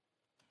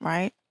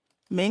 right?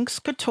 Minx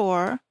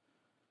Couture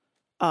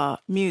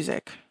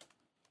music,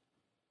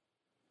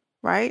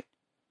 right?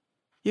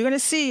 You're going to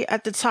see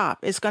at the top,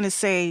 it's going to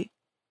say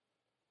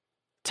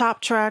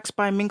top tracks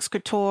by Minx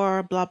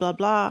Couture, blah, blah,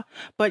 blah.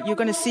 But you're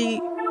going to see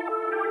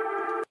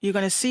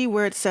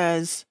where it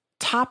says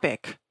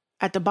topic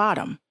at the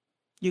bottom.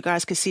 You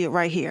guys can see it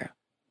right here.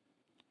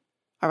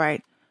 All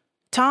right.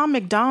 Tom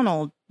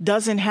McDonald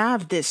doesn't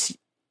have this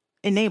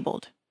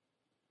enabled.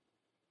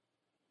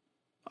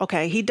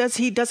 Okay. He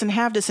doesn't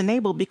have this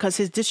enabled because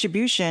his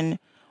distribution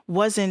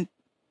wasn't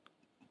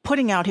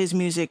putting out his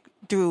music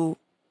through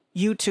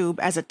YouTube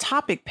as a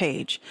topic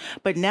page.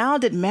 But now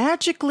that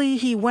magically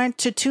he went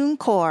to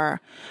TuneCore,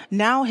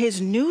 now his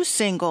new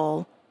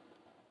single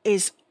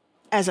is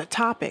as a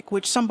topic,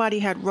 which somebody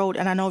had wrote,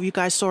 and I know you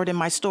guys saw it in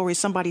my story.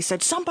 Somebody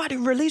said, somebody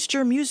released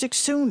your music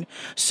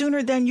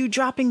sooner than you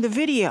dropping the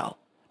video.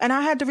 And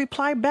I had to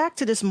reply back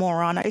to this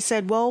moron. I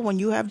said, well, when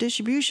you have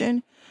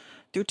distribution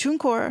through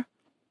TuneCore,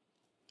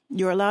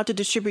 you're allowed to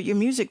distribute your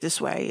music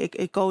this way.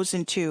 It goes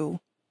into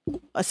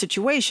a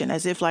situation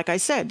as if, like I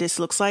said, this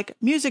looks like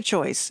music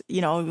choice,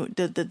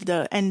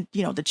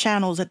 the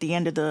channels at the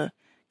end of the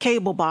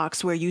cable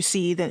box where you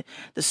see the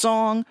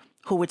song,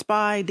 who it's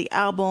by, the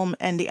album,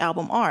 and the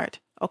album art.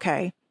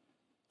 Okay.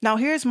 Now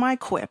here's my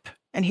quip,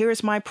 and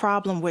here's my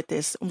problem with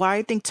this. Why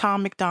I think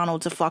Tom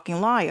McDonald's a fucking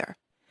liar.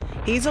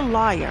 He's a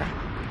liar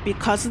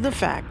because of the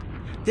fact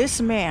this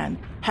man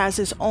has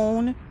his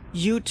own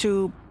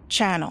YouTube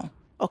channel.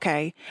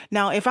 Okay.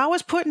 Now, if I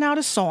was putting out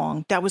a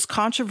song that was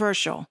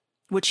controversial,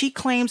 which he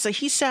claims that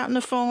he sat on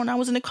the phone, I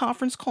was in a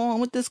conference call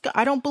with this guy.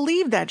 I don't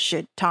believe that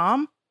shit,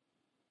 Tom.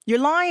 You're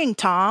lying,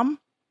 Tom.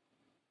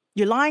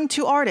 You're lying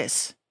to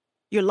artists.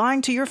 You're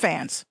lying to your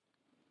fans.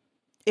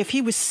 If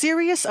he was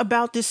serious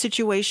about this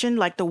situation,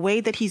 like the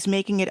way that he's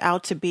making it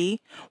out to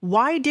be,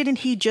 why didn't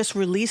he just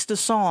release the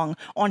song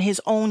on his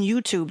own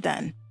YouTube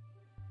then?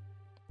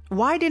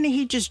 Why didn't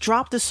he just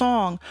drop the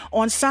song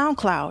on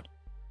SoundCloud?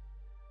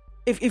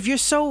 If you're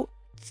so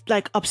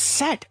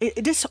upset,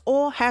 this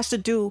all has to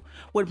do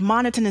with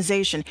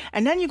monetization.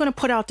 And then you're going to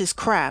put out this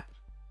crap,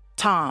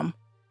 Tom.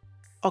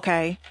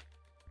 Okay.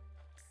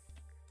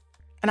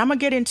 And I'm going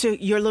to get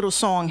into your little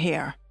song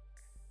here.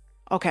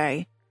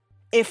 Okay.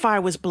 If I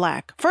Was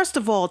Black. First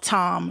of all,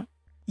 Tom,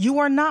 you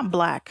are not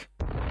black.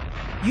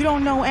 You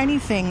don't know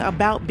anything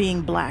about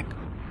being black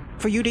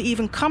for you to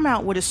even come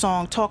out with a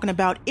song talking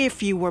about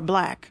if you were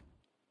black.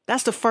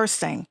 That's the first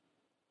thing.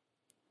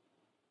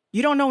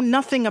 You don't know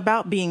nothing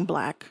about being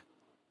black.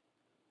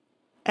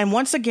 And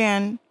once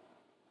again,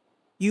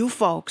 you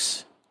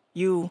folks,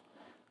 you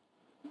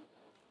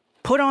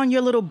put on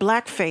your little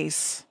black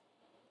face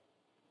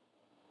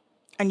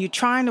and you're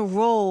trying to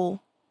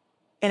roll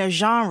in a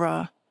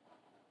genre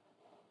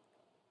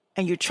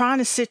and you're trying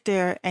to sit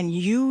there and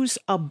use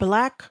a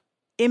black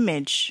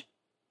image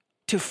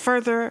to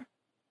further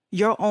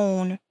your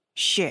own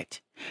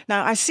shit.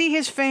 Now, I see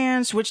his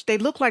fans, which they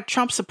look like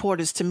Trump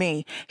supporters to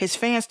me. His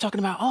fans talking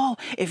about, oh,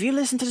 if you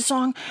listen to the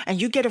song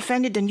and you get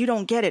offended, then you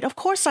don't get it. Of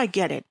course I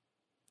get it.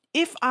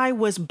 If I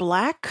Was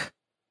Black,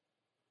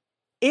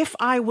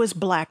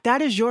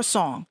 that is your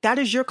song. That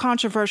is your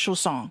controversial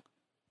song.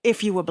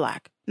 If You Were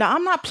Black. Now,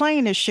 I'm not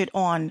playing this shit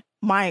on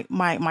my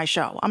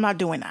show. I'm not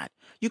doing that.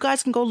 You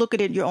guys can go look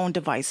at it at your own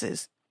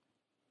devices.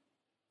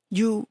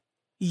 You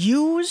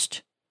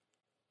used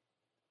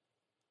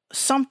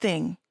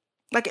something.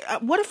 Like,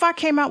 what if I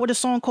came out with a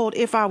song called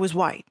If I Was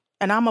White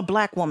and I'm a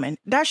black woman?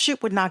 That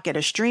shit would not get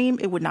a stream.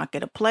 It would not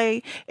get a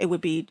play. It would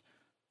be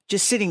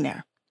just sitting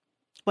there.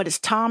 But it's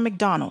Tom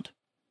McDonald.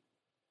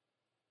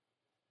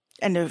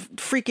 And the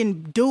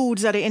freaking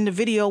dudes that are in the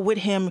video with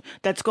him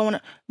that's going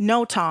to...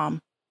 No,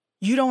 Tom,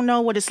 you don't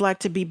know what it's like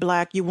to be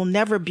black. You will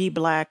never be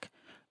black.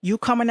 You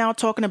coming out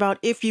talking about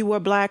if you were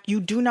black, you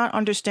do not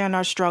understand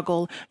our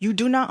struggle. You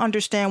do not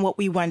understand what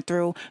we went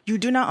through. You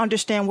do not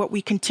understand what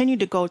we continue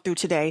to go through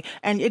today.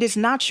 And it is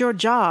not your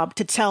job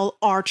to tell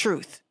our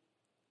truth.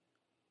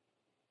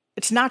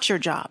 It's not your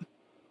job.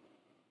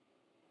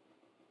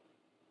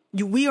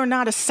 We are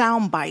not a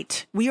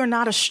soundbite. We are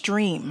not a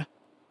stream.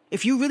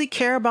 If you really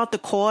care about the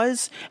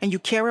cause and you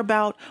care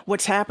about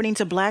what's happening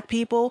to black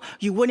people,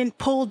 you wouldn't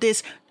pull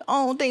this,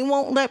 oh, they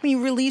won't let me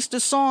release the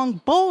song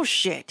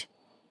bullshit.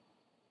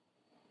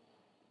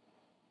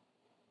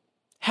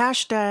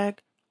 Hashtag,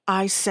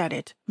 I said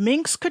it.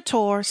 Minx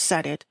Couture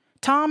said it.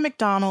 Tom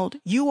McDonald,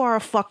 you are a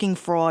fucking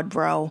fraud,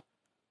 bro.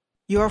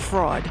 You're a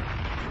fraud.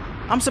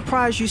 I'm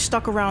surprised you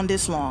stuck around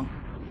this long.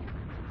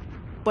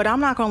 But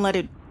I'm not going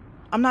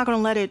to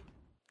let it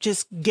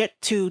just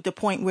get to the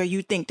point where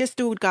you think this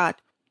dude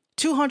got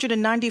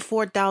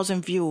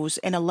 294,000 views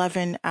in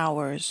 11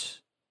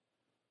 hours.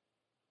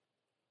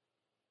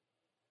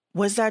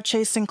 Was that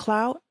chasing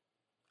clout?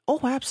 Oh,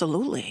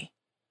 absolutely.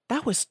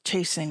 That was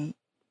chasing.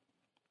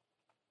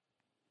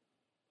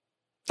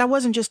 That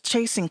wasn't just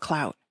chasing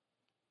clout.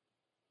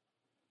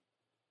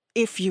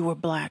 If you were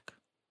black.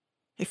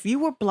 If you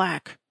were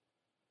black,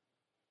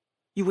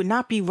 you would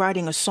not be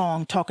writing a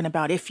song talking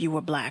about if you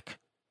were black.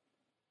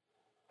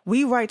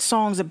 We write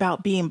songs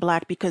about being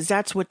black because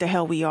that's what the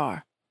hell we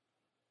are.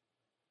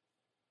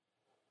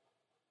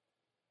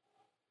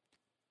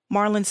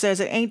 Marlon says,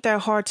 it ain't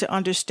that hard to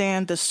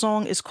understand. The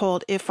song is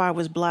called If I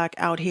Was Black,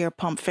 Out Here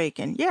Pump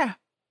Faking. Yeah.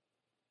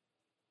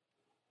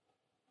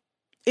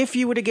 If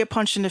you were to get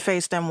punched in the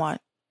face, then what?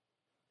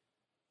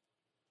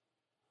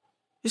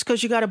 Just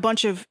because you got a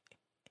bunch of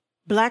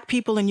black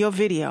people in your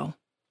video.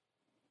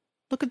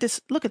 Look at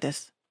this. Look at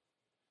this.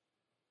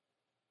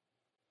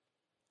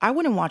 I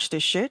wouldn't watch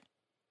this shit.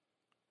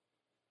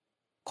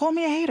 Call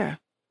me a hater.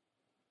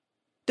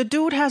 The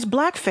dude has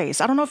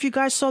blackface. I don't know if you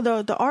guys saw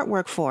the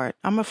artwork for it.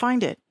 I'm going to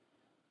find it.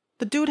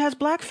 The dude has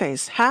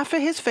blackface. Half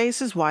of his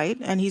face is white,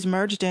 and he's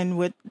merged in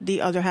with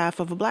the other half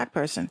of a black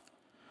person.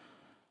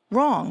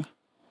 Wrong.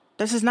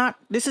 This is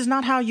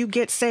not how you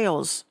get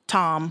sales,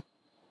 Tom.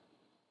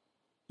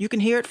 You can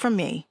hear it from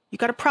me. You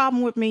got a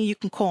problem with me, you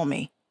can call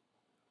me.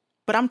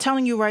 But I'm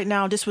telling you right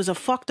now, this was a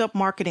fucked up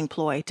marketing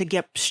ploy to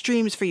get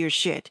streams for your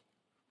shit.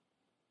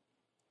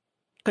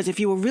 Because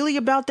if you were really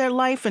about that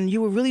life and you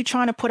were really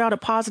trying to put out a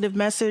positive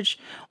message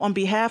on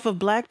behalf of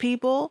black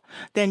people,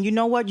 then you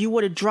know what? You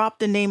would have dropped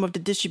the name of the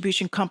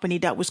distribution company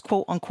that was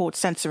quote unquote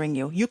censoring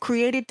you. You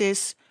created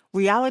this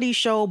reality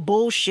show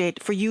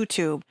bullshit for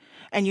YouTube.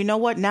 And you know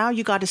what? Now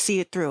you got to see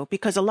it through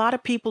because a lot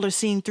of people are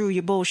seeing through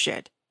your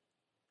bullshit.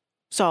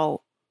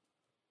 So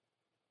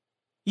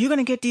you're going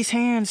to get these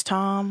hands,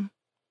 Tom.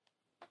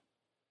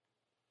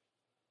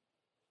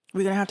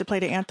 We're going to have to play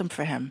the anthem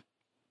for him.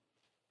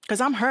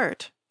 Because I'm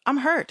hurt. I'm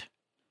hurt.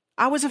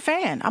 I was a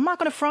fan. I'm not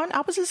going to front.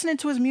 I was listening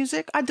to his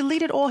music. I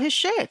deleted all his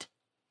shit.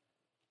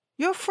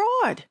 You're a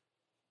fraud.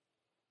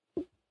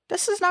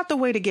 This is not the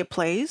way to get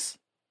plays.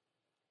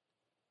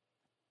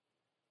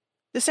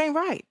 This ain't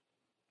right.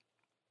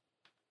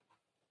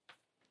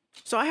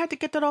 So I had to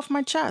get that off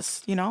my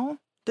chest, you know?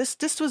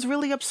 This was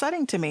really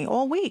upsetting to me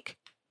all week.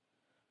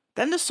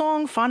 Then the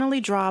song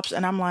finally drops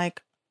and I'm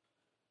like,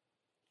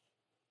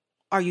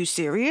 are you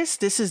serious?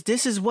 This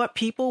is what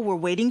people were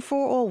waiting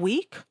for all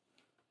week?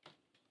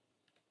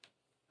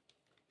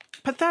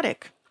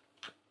 Pathetic.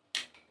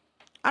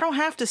 I don't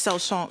have to sell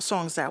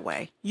songs that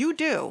way. You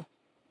do.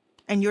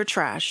 And you're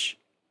trash.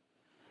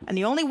 And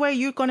the only way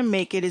you're going to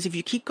make it is if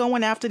you keep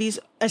going after these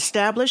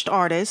established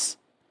artists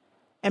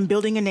and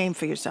building a name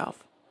for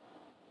yourself.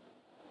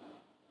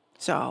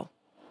 So,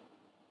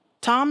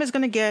 Tom is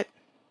going to get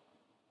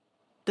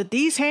the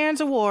These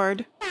Hands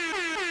Award.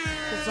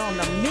 Because on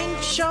the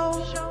Mink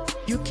Show,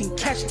 you can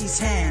catch these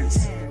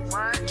hands.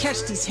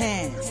 Catch these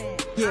hands.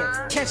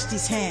 Yeah, catch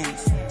these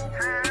hands.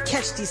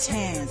 Catch these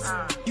hands.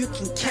 You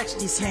can catch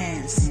these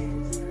hands.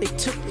 They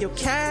took your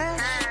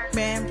cash,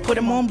 man, put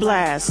them on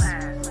blast.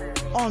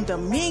 On the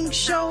Ming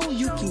Show,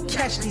 you can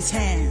catch these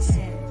hands.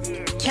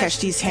 Catch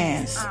these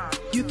hands.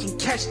 You can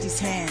catch these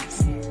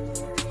hands.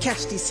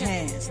 Catch these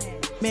hands.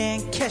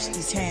 Man, catch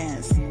these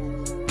hands.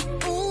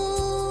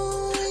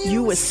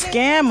 You a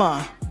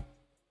scammer.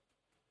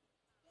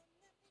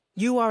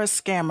 You are a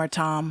scammer,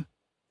 Tom.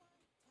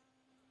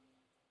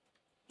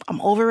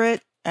 I'm over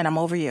it, and I'm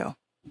over you.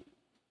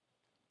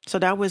 So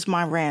that was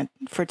my rant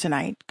for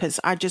tonight, because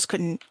I just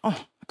couldn't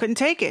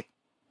take it.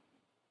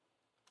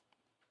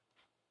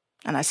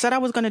 And I said I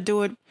was going to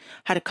do it.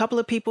 Had a couple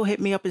of people hit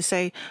me up and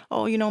say,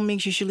 oh, you know,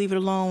 Minx, you should leave it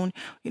alone.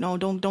 You know,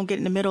 don't get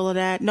in the middle of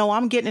that. No,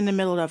 I'm getting in the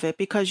middle of it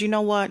because you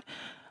know what?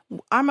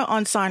 I'm an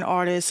unsigned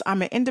artist.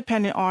 I'm an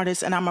independent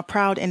artist and I'm a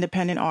proud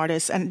independent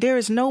artist. And there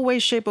is no way,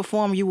 shape or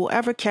form you will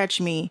ever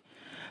catch me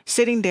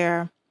sitting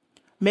there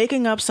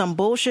making up some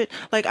bullshit.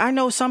 Like, I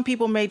know some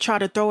people may try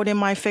to throw it in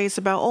my face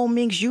about, oh,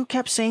 Minx, you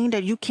kept saying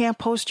that you can't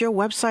post your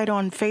website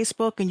on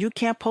Facebook and you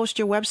can't post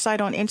your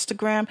website on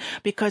Instagram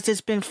because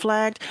it's been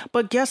flagged.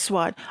 But guess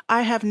what?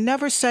 I have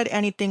never said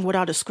anything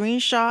without a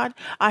screenshot.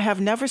 I have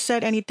never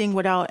said anything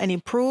without any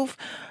proof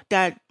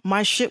that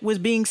my shit was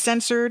being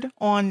censored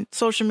on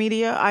social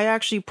media. I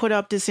actually put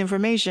up this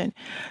information.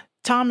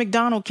 Tom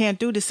McDonald can't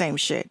do the same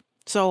shit.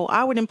 So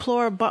I would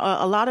implore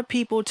a lot of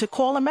people to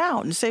call him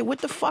out and say, what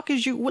the fuck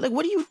is you, what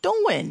are you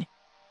doing?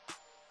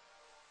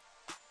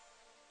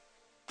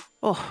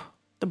 Oh,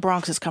 the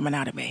Bronx is coming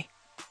out of me.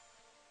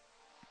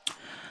 All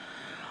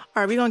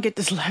right, we're going to get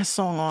this last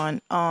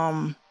song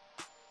on.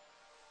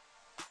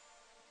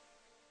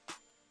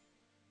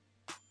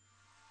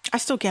 I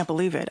still can't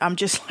believe it. I'm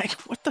just like,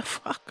 what the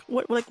fuck?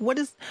 What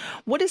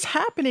is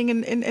happening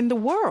in the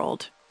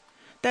world?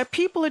 That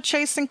people are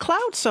chasing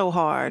clout so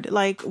hard.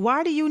 Like,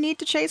 why do you need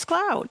to chase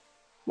clout?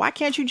 Why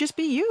can't you just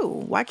be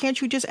you? Why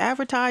can't you just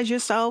advertise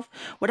yourself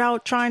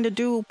without trying to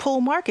do pull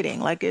marketing?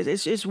 Like,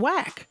 it's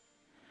whack.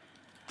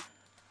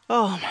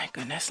 Oh my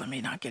goodness, let me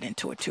not get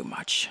into it too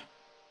much.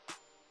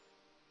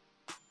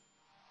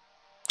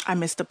 I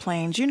miss the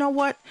planes. You know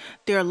what?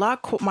 They're a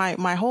lot.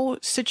 My whole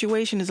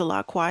situation is a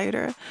lot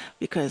quieter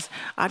because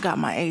I got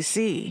my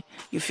AC.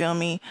 You feel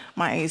me?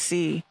 My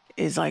AC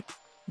is like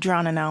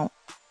drowning out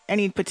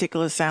any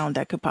particular sound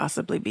that could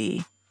possibly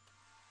be.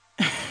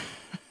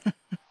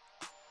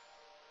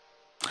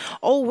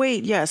 Oh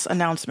wait, yes,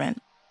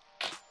 announcement.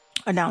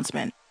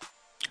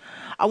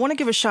 I want to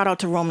give a shout out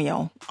to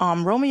Romeo.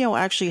 Romeo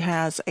actually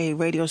has a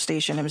radio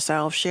station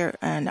himself.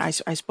 And I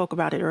spoke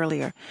about it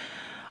earlier.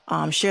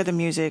 Share the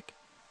music.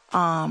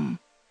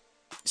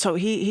 So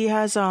he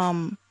has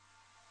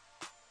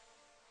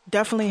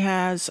definitely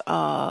has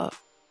a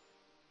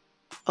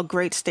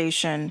great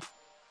station,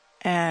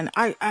 and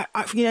I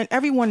you know,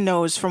 everyone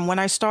knows from when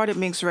I started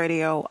Minx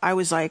Radio, I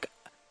was like,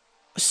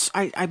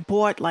 I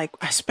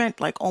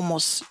spent like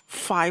almost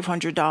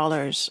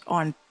 $500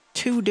 on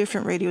 2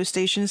 different radio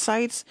station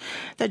sites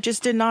that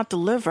just did not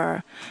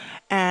deliver.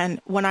 And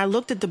when I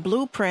looked at the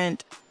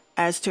blueprint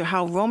as to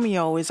how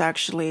Romeo is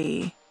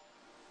actually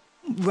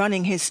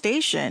running his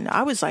station,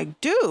 I was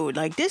like, dude,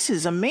 like, this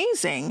is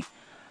amazing.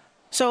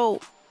 So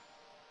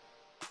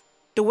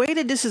the way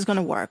that this is going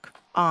to work,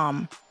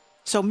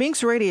 so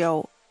Minx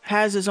Radio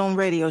has his own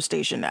radio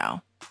station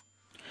now.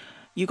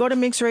 You go to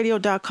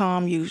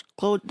minxradio.com, you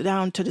go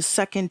down to the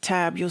second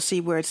tab, you'll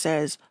see where it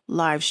says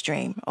live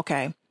stream.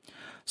 Okay.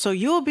 So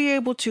you'll be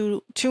able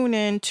to tune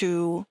in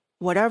to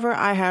whatever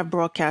I have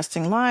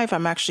broadcasting live.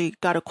 I'm actually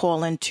got to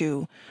call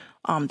into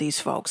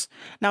these folks.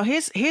 Now,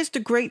 here's the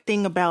great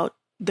thing about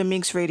the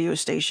Minx radio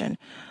station.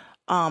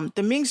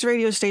 The Minx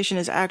radio station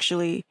is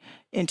actually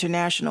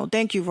international.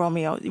 Thank you,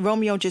 Romeo.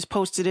 Romeo just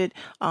posted it.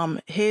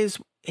 His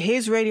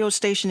radio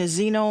station is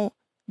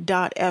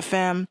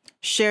Zeno.fm.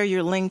 Share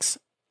your links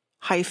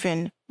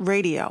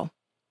 -radio.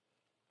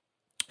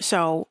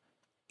 So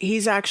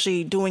he's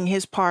actually doing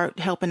his part,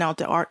 helping out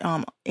the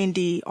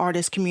indie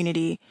artist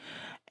community,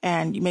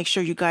 and you make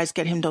sure you guys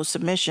get him those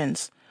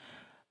submissions.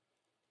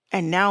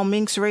 And now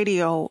Minx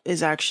Radio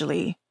is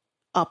actually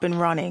up and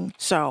running.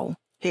 So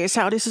here's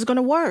how this is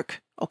going to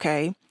work.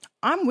 Okay.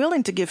 I'm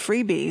willing to give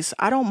freebies.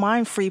 I don't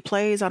mind free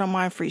plays. I don't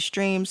mind free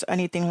streams,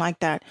 anything like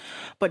that.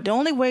 But the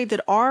only way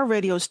that our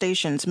radio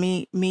stations,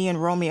 me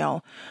and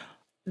Romeo,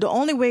 the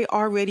only way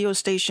our radio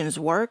stations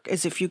work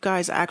is if you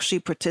guys actually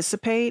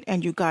participate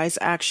and you guys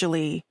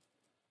actually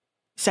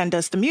send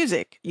us the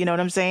music. You know what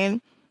I'm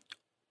saying?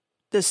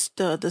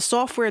 The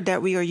software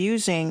that we are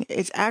using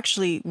is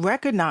actually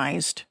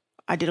recognized.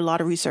 I did a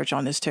lot of research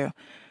on this too.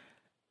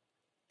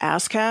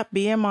 ASCAP,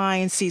 BMI,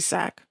 and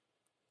CSAC.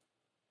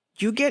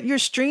 You get your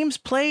streams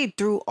played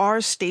through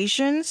our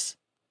stations.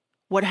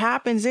 What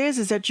happens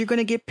is that you're going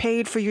to get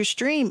paid for your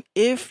stream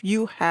if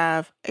you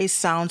have a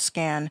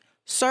SoundScan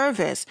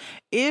service.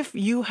 If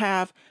you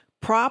have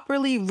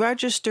properly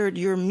registered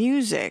your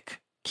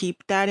music,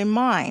 keep that in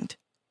mind,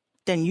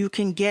 then you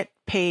can get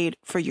paid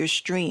for your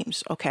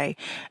streams. Okay.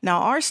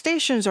 Now, our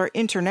stations are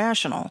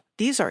international.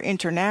 These are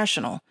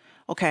international.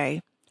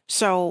 Okay.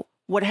 So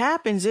what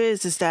happens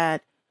is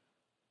that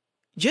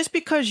just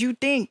because you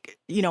think,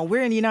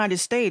 we're in the United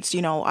States,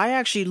 I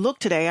actually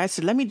looked today. I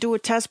said, let me do a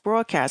test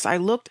broadcast. I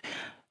looked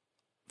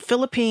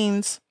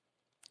Philippines,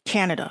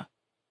 Canada.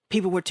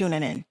 People were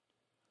tuning in.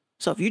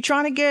 So if you're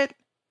trying to get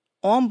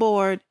on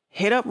board,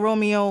 hit up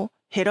Romeo,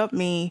 hit up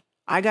me.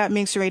 I got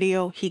Minx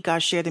Radio. He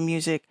got Share the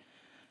Music.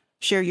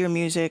 Share your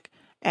music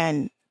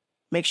and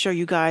make sure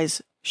you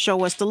guys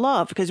show us the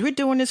love because we're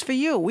doing this for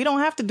you. We don't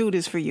have to do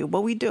this for you,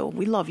 but we do.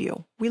 We love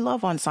you. We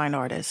love unsigned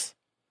artists.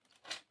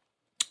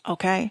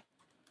 Okay.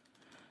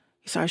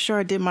 So I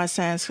sure did my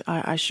sound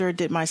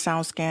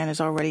scan is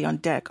already on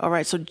deck. All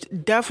right. So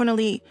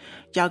definitely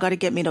y'all got to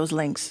get me those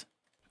links.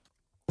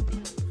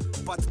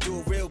 About to do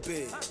it real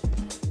big.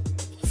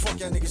 Fuck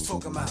y'all niggas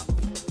talking about.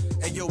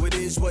 Hey yo, it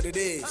is what it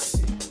is.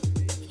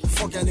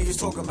 Fuck y'all niggas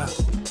talking about.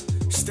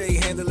 Stay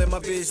handling my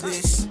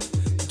business.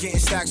 Getting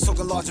stacks,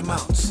 talking large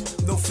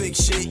amounts. No fake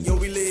shit, yo,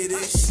 we live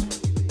this.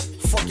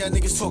 Fuck y'all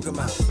niggas talking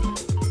about.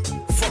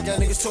 Fuck y'all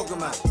niggas talking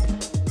about.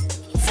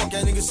 Fuck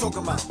y'all niggas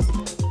talking about.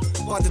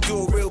 About to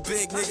do it real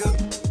big, nigga.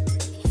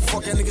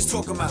 Fuck y'all niggas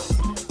talking about.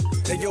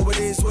 Hey, yo, it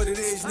is what it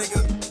is,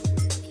 nigga.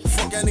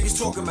 Fuck y'all niggas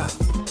talking about.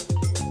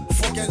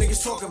 Fuck y'all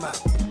niggas talking about.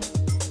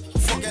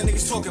 Fuck y'all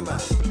niggas talking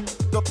about.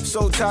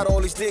 So tired of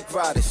all these dick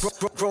riders.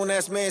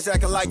 Grown-ass mans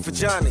acting like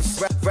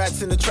vaginas.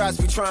 Rats in the traps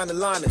be trying to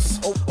line us.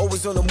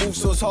 Always on the move,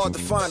 so it's hard to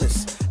find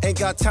us. Ain't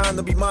got time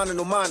to be minding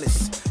no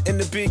minus. In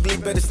the big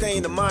league, better stay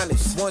in the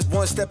minus.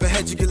 One step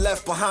ahead, you get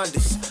left behind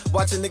us.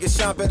 Watch a nigga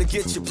shine, better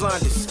get your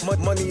blinders.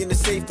 Money in the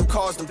safe, them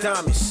cars, them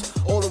diamonds.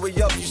 All the way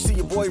up, you see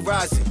your boy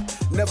rising.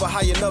 Never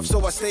high enough,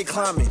 so I stay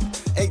climbing.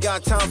 Ain't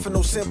got time for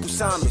no simple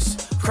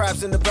Simons.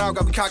 Crabs in the barrel,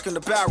 got me cocking the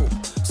barrel.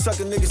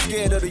 Sucker niggas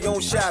scared of their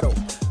own shadow.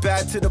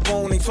 Bad to the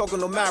bone, ain't talking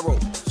no marrow.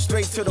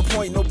 Straight to the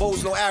point, no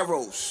bows, no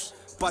arrows.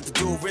 About to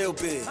do it real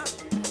big.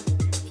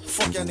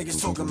 Fuck y'all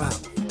niggas talking about.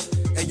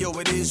 Hey yo,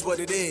 it is what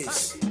it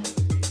is.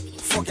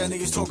 Fuck y'all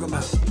niggas talking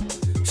about.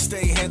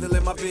 Stay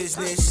handling my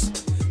business.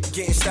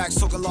 Getting stacks,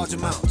 talking large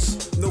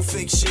amounts. No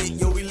fake shit,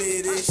 yo, we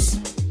live this.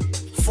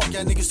 Fuck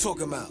y'all niggas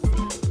talking about.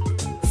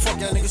 Fuck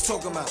y'all niggas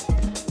talking about.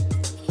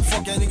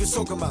 Fuck y'all niggas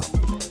talking about.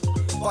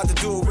 About to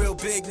do it real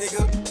big,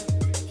 nigga.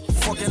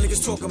 Fuck y'all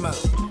niggas talking about.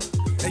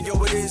 And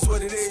yo, it is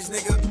what it is,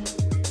 nigga.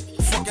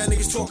 Fuck y'all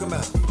niggas talking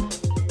about.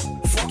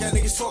 Fuck y'all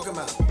niggas talking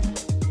about.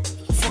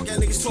 Fuck y'all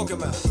niggas talking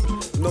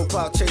about. No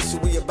clout chasing,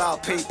 we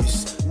about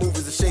papers.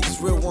 Movers and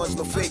shakers, real ones,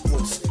 no fake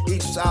ones.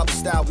 Each was our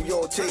style, we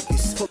all take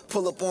us.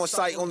 Pull up on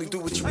site, only do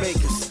what you make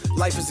us.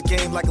 Life is a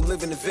game like I'm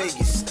living in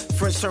Vegas.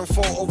 Friends turn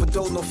four,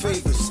 overdose, no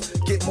favors.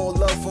 Get more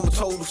love from a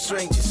total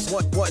strangers.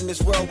 What in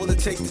this world will it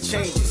take to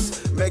change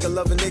us? Mega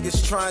loving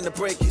niggas trying to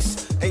break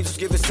us. Angels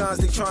giving signs,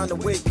 they trying to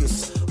wake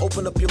us.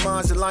 Open up your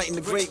minds and lighten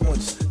the great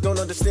ones. Don't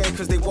understand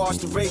cause they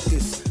washed and raped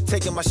us.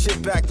 Taking my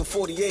shit back to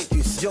 40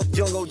 acres.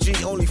 Young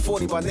OG, only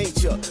 40 by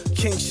nature.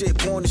 King shit,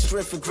 born in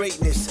strength and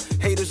greatness.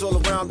 Haters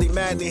all around, they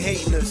mad and they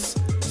hating us.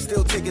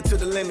 Still take it to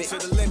the limit.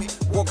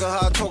 Walk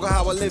how I talk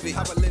how I live it.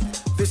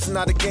 This is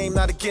not a game,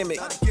 not a gimmick.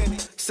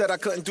 Said I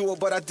couldn't do it,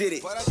 but I did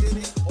it.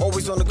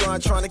 Always on the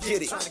grind trying to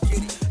get it.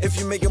 If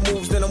you making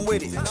moves, then I'm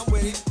with it.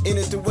 In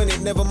it to win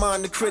it, never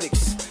mind the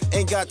critics.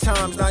 Ain't got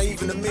times, not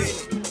even a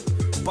minute.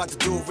 About to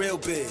do it real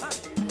big.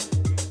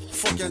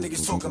 Fuck y'all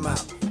niggas talking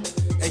about.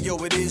 And yo,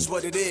 it is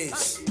what it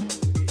is.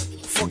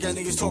 Fuck y'all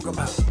niggas talking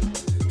about.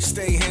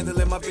 Stay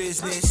handling my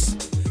business.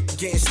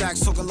 Getting stacks,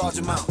 talking large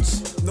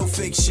amounts. No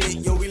fake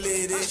shit, yo, we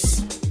live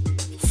this.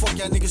 Fuck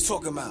y'all niggas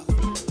talking about.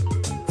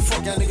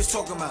 Fuck y'all niggas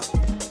talking about.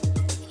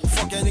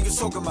 Fuck y'all niggas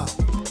talking about.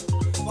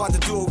 About to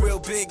do it real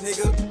big,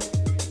 nigga.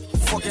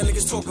 Fuck y'all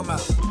niggas talking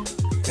about.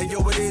 And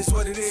yo, it is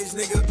what it is,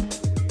 nigga.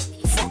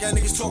 Fuck y'all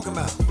niggas talking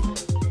about.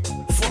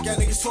 Fuck y'all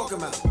niggas talking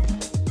about.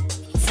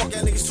 Fuck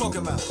y'all niggas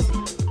talking about.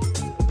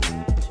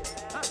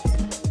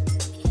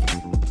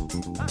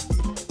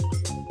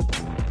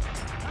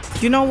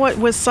 You know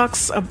what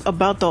sucks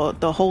about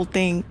the whole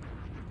thing?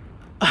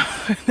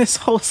 This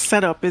whole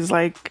setup is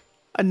like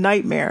a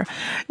nightmare.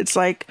 It's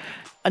like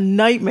a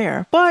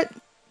nightmare. But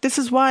this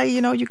is why,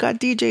 you got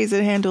DJs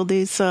that handle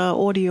these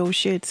audio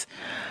shits.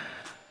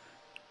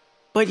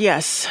 But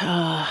yes,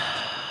 I'm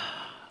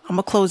going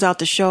to close out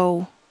the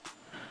show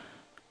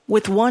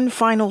with one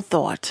final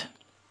thought.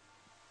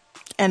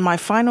 And my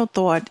final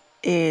thought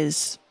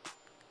is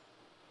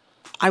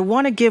I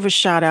want to give a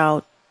shout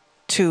out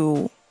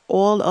to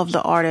all of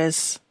the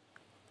artists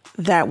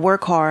that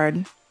work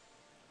hard.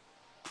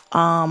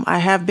 I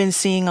have been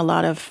seeing a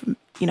lot of,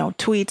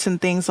 tweets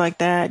and things like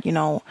that.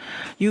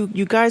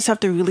 You guys have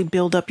to really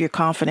build up your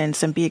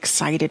confidence and be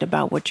excited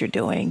about what you're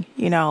doing.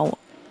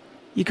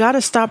 You got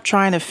to stop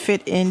trying to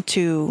fit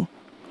into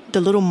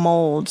the little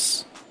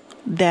molds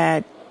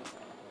that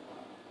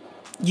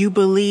you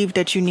believe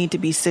that you need to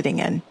be sitting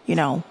in.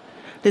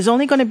 There's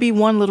only going to be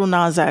one Little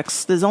Nas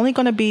X. There's only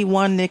going to be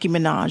one Nicki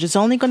Minaj. There's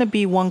only going to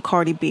be one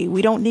Cardi B.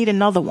 We don't need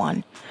another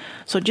one.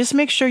 So just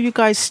make sure you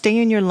guys stay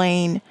in your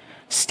lane,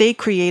 stay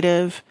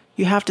creative.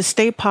 You have to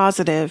stay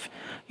positive.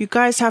 You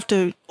guys have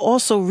to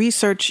also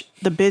research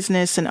the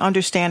business and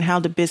understand how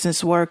the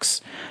business works.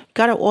 You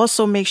got to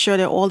also make sure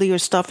that all of your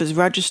stuff is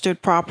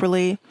registered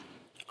properly.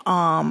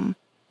 And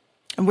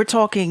we're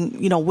talking,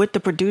 with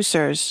the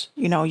producers,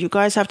 you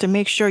guys have to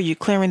make sure you're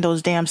clearing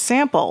those damn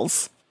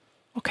samples.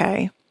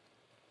 Okay.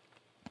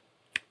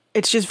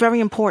 It's just very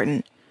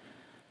important.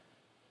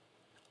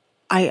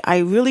 I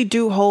really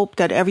do hope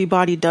that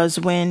everybody does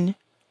win.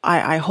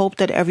 I hope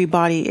that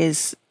everybody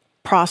is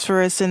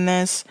prosperous in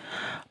this.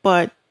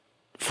 But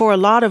for a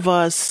lot of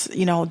us,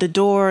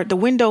 the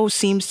window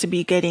seems to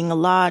be getting a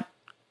lot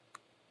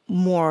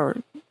more.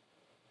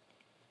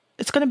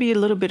 It's going to be a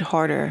little bit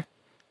harder.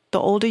 The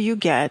older you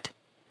get,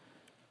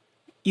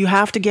 you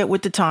have to get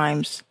with the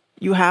times.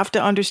 You have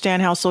to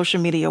understand how social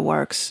media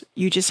works.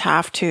 You just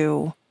have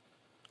to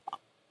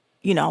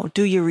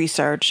do your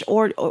research.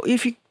 Or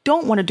if you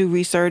don't want to do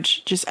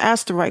research, just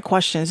ask the right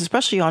questions,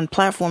 especially on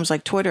platforms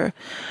like Twitter.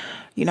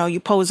 You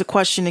pose a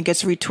question, it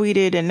gets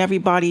retweeted, and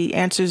everybody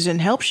answers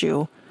and helps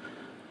you.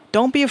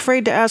 Don't be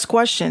afraid to ask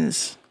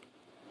questions.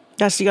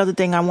 That's the other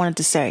thing I wanted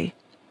to say.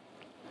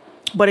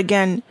 But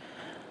again,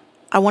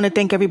 I want to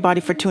thank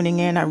everybody for tuning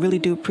in. I really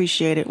do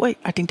appreciate it. Wait,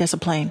 I think that's a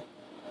plane.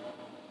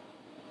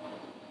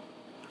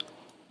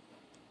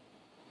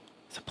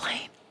 It's a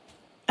plane.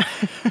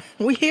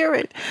 We hear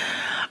it.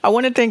 I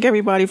want to thank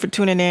everybody for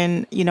tuning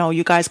in.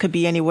 You guys could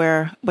be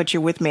anywhere, but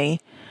you're with me.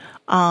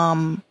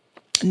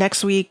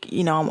 Next week,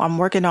 I'm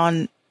working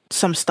on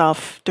some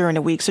stuff during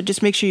the week. So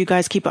just make sure you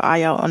guys keep an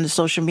eye out on the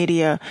social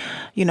media.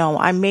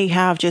 I may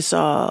have just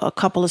a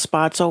couple of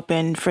spots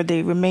open for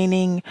the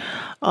remaining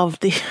of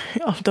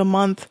the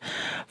month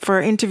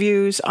for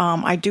interviews.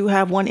 I do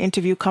have one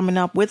interview coming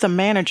up with a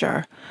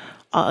manager.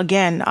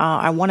 Again,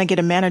 I want to get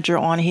a manager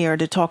on here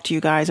to talk to you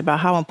guys about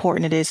how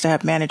important it is to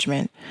have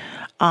management.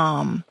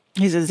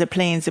 He says, the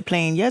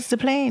plane. Yes, the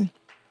plane.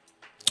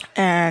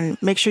 And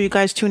make sure you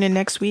guys tune in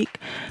next week,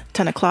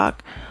 10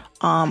 o'clock,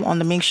 on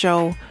the Mink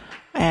Show.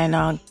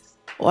 And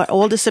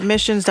all the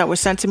submissions that were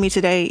sent to me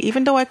today,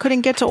 even though I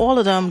couldn't get to all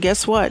of them,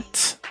 guess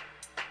what?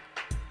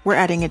 We're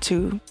adding it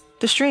to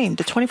the stream,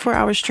 the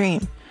 24-hour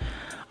stream.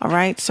 All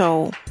right.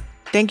 So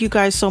thank you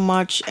guys so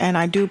much. And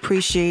I do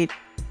appreciate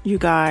you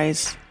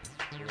guys.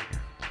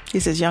 He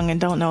says young and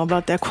don't know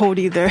about that quote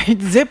either.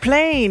 Zip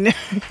plane.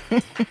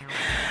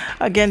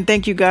 Again,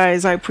 thank you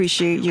guys. I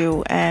appreciate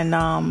you. And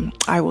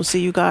I will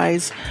see you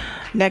guys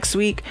next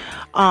week.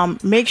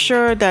 Make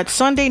sure that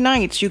Sunday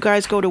nights you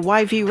guys go to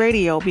YV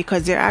Radio,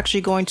 because they're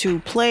actually going to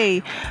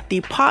play the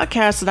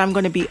podcast that I'm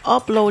going to be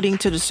uploading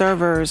to the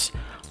servers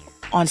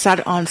on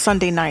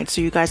Sunday night,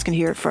 so you guys can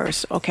hear it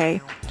first. Okay.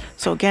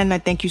 So again, I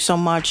thank you so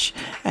much.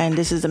 And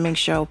this is the Mink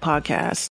Show podcast.